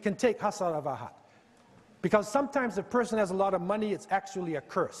it can take hasad of our heart. Because sometimes if a person has a lot of money, it's actually a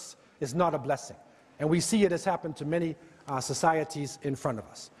curse. It's not a blessing. And we see it has happened to many societies in front of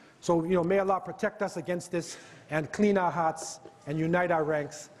us. So, may Allah protect us against this and clean our hearts and unite our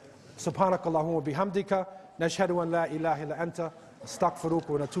ranks. Subhanakallahumma bihamdika, nashhadu an la ilaha illa anta, astaghfiruka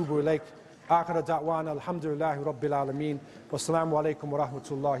wa natubu ilayk. آخر دعوانا الحمد لله رب العالمين والسلام عليكم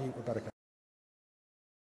ورحمة الله وبركاته.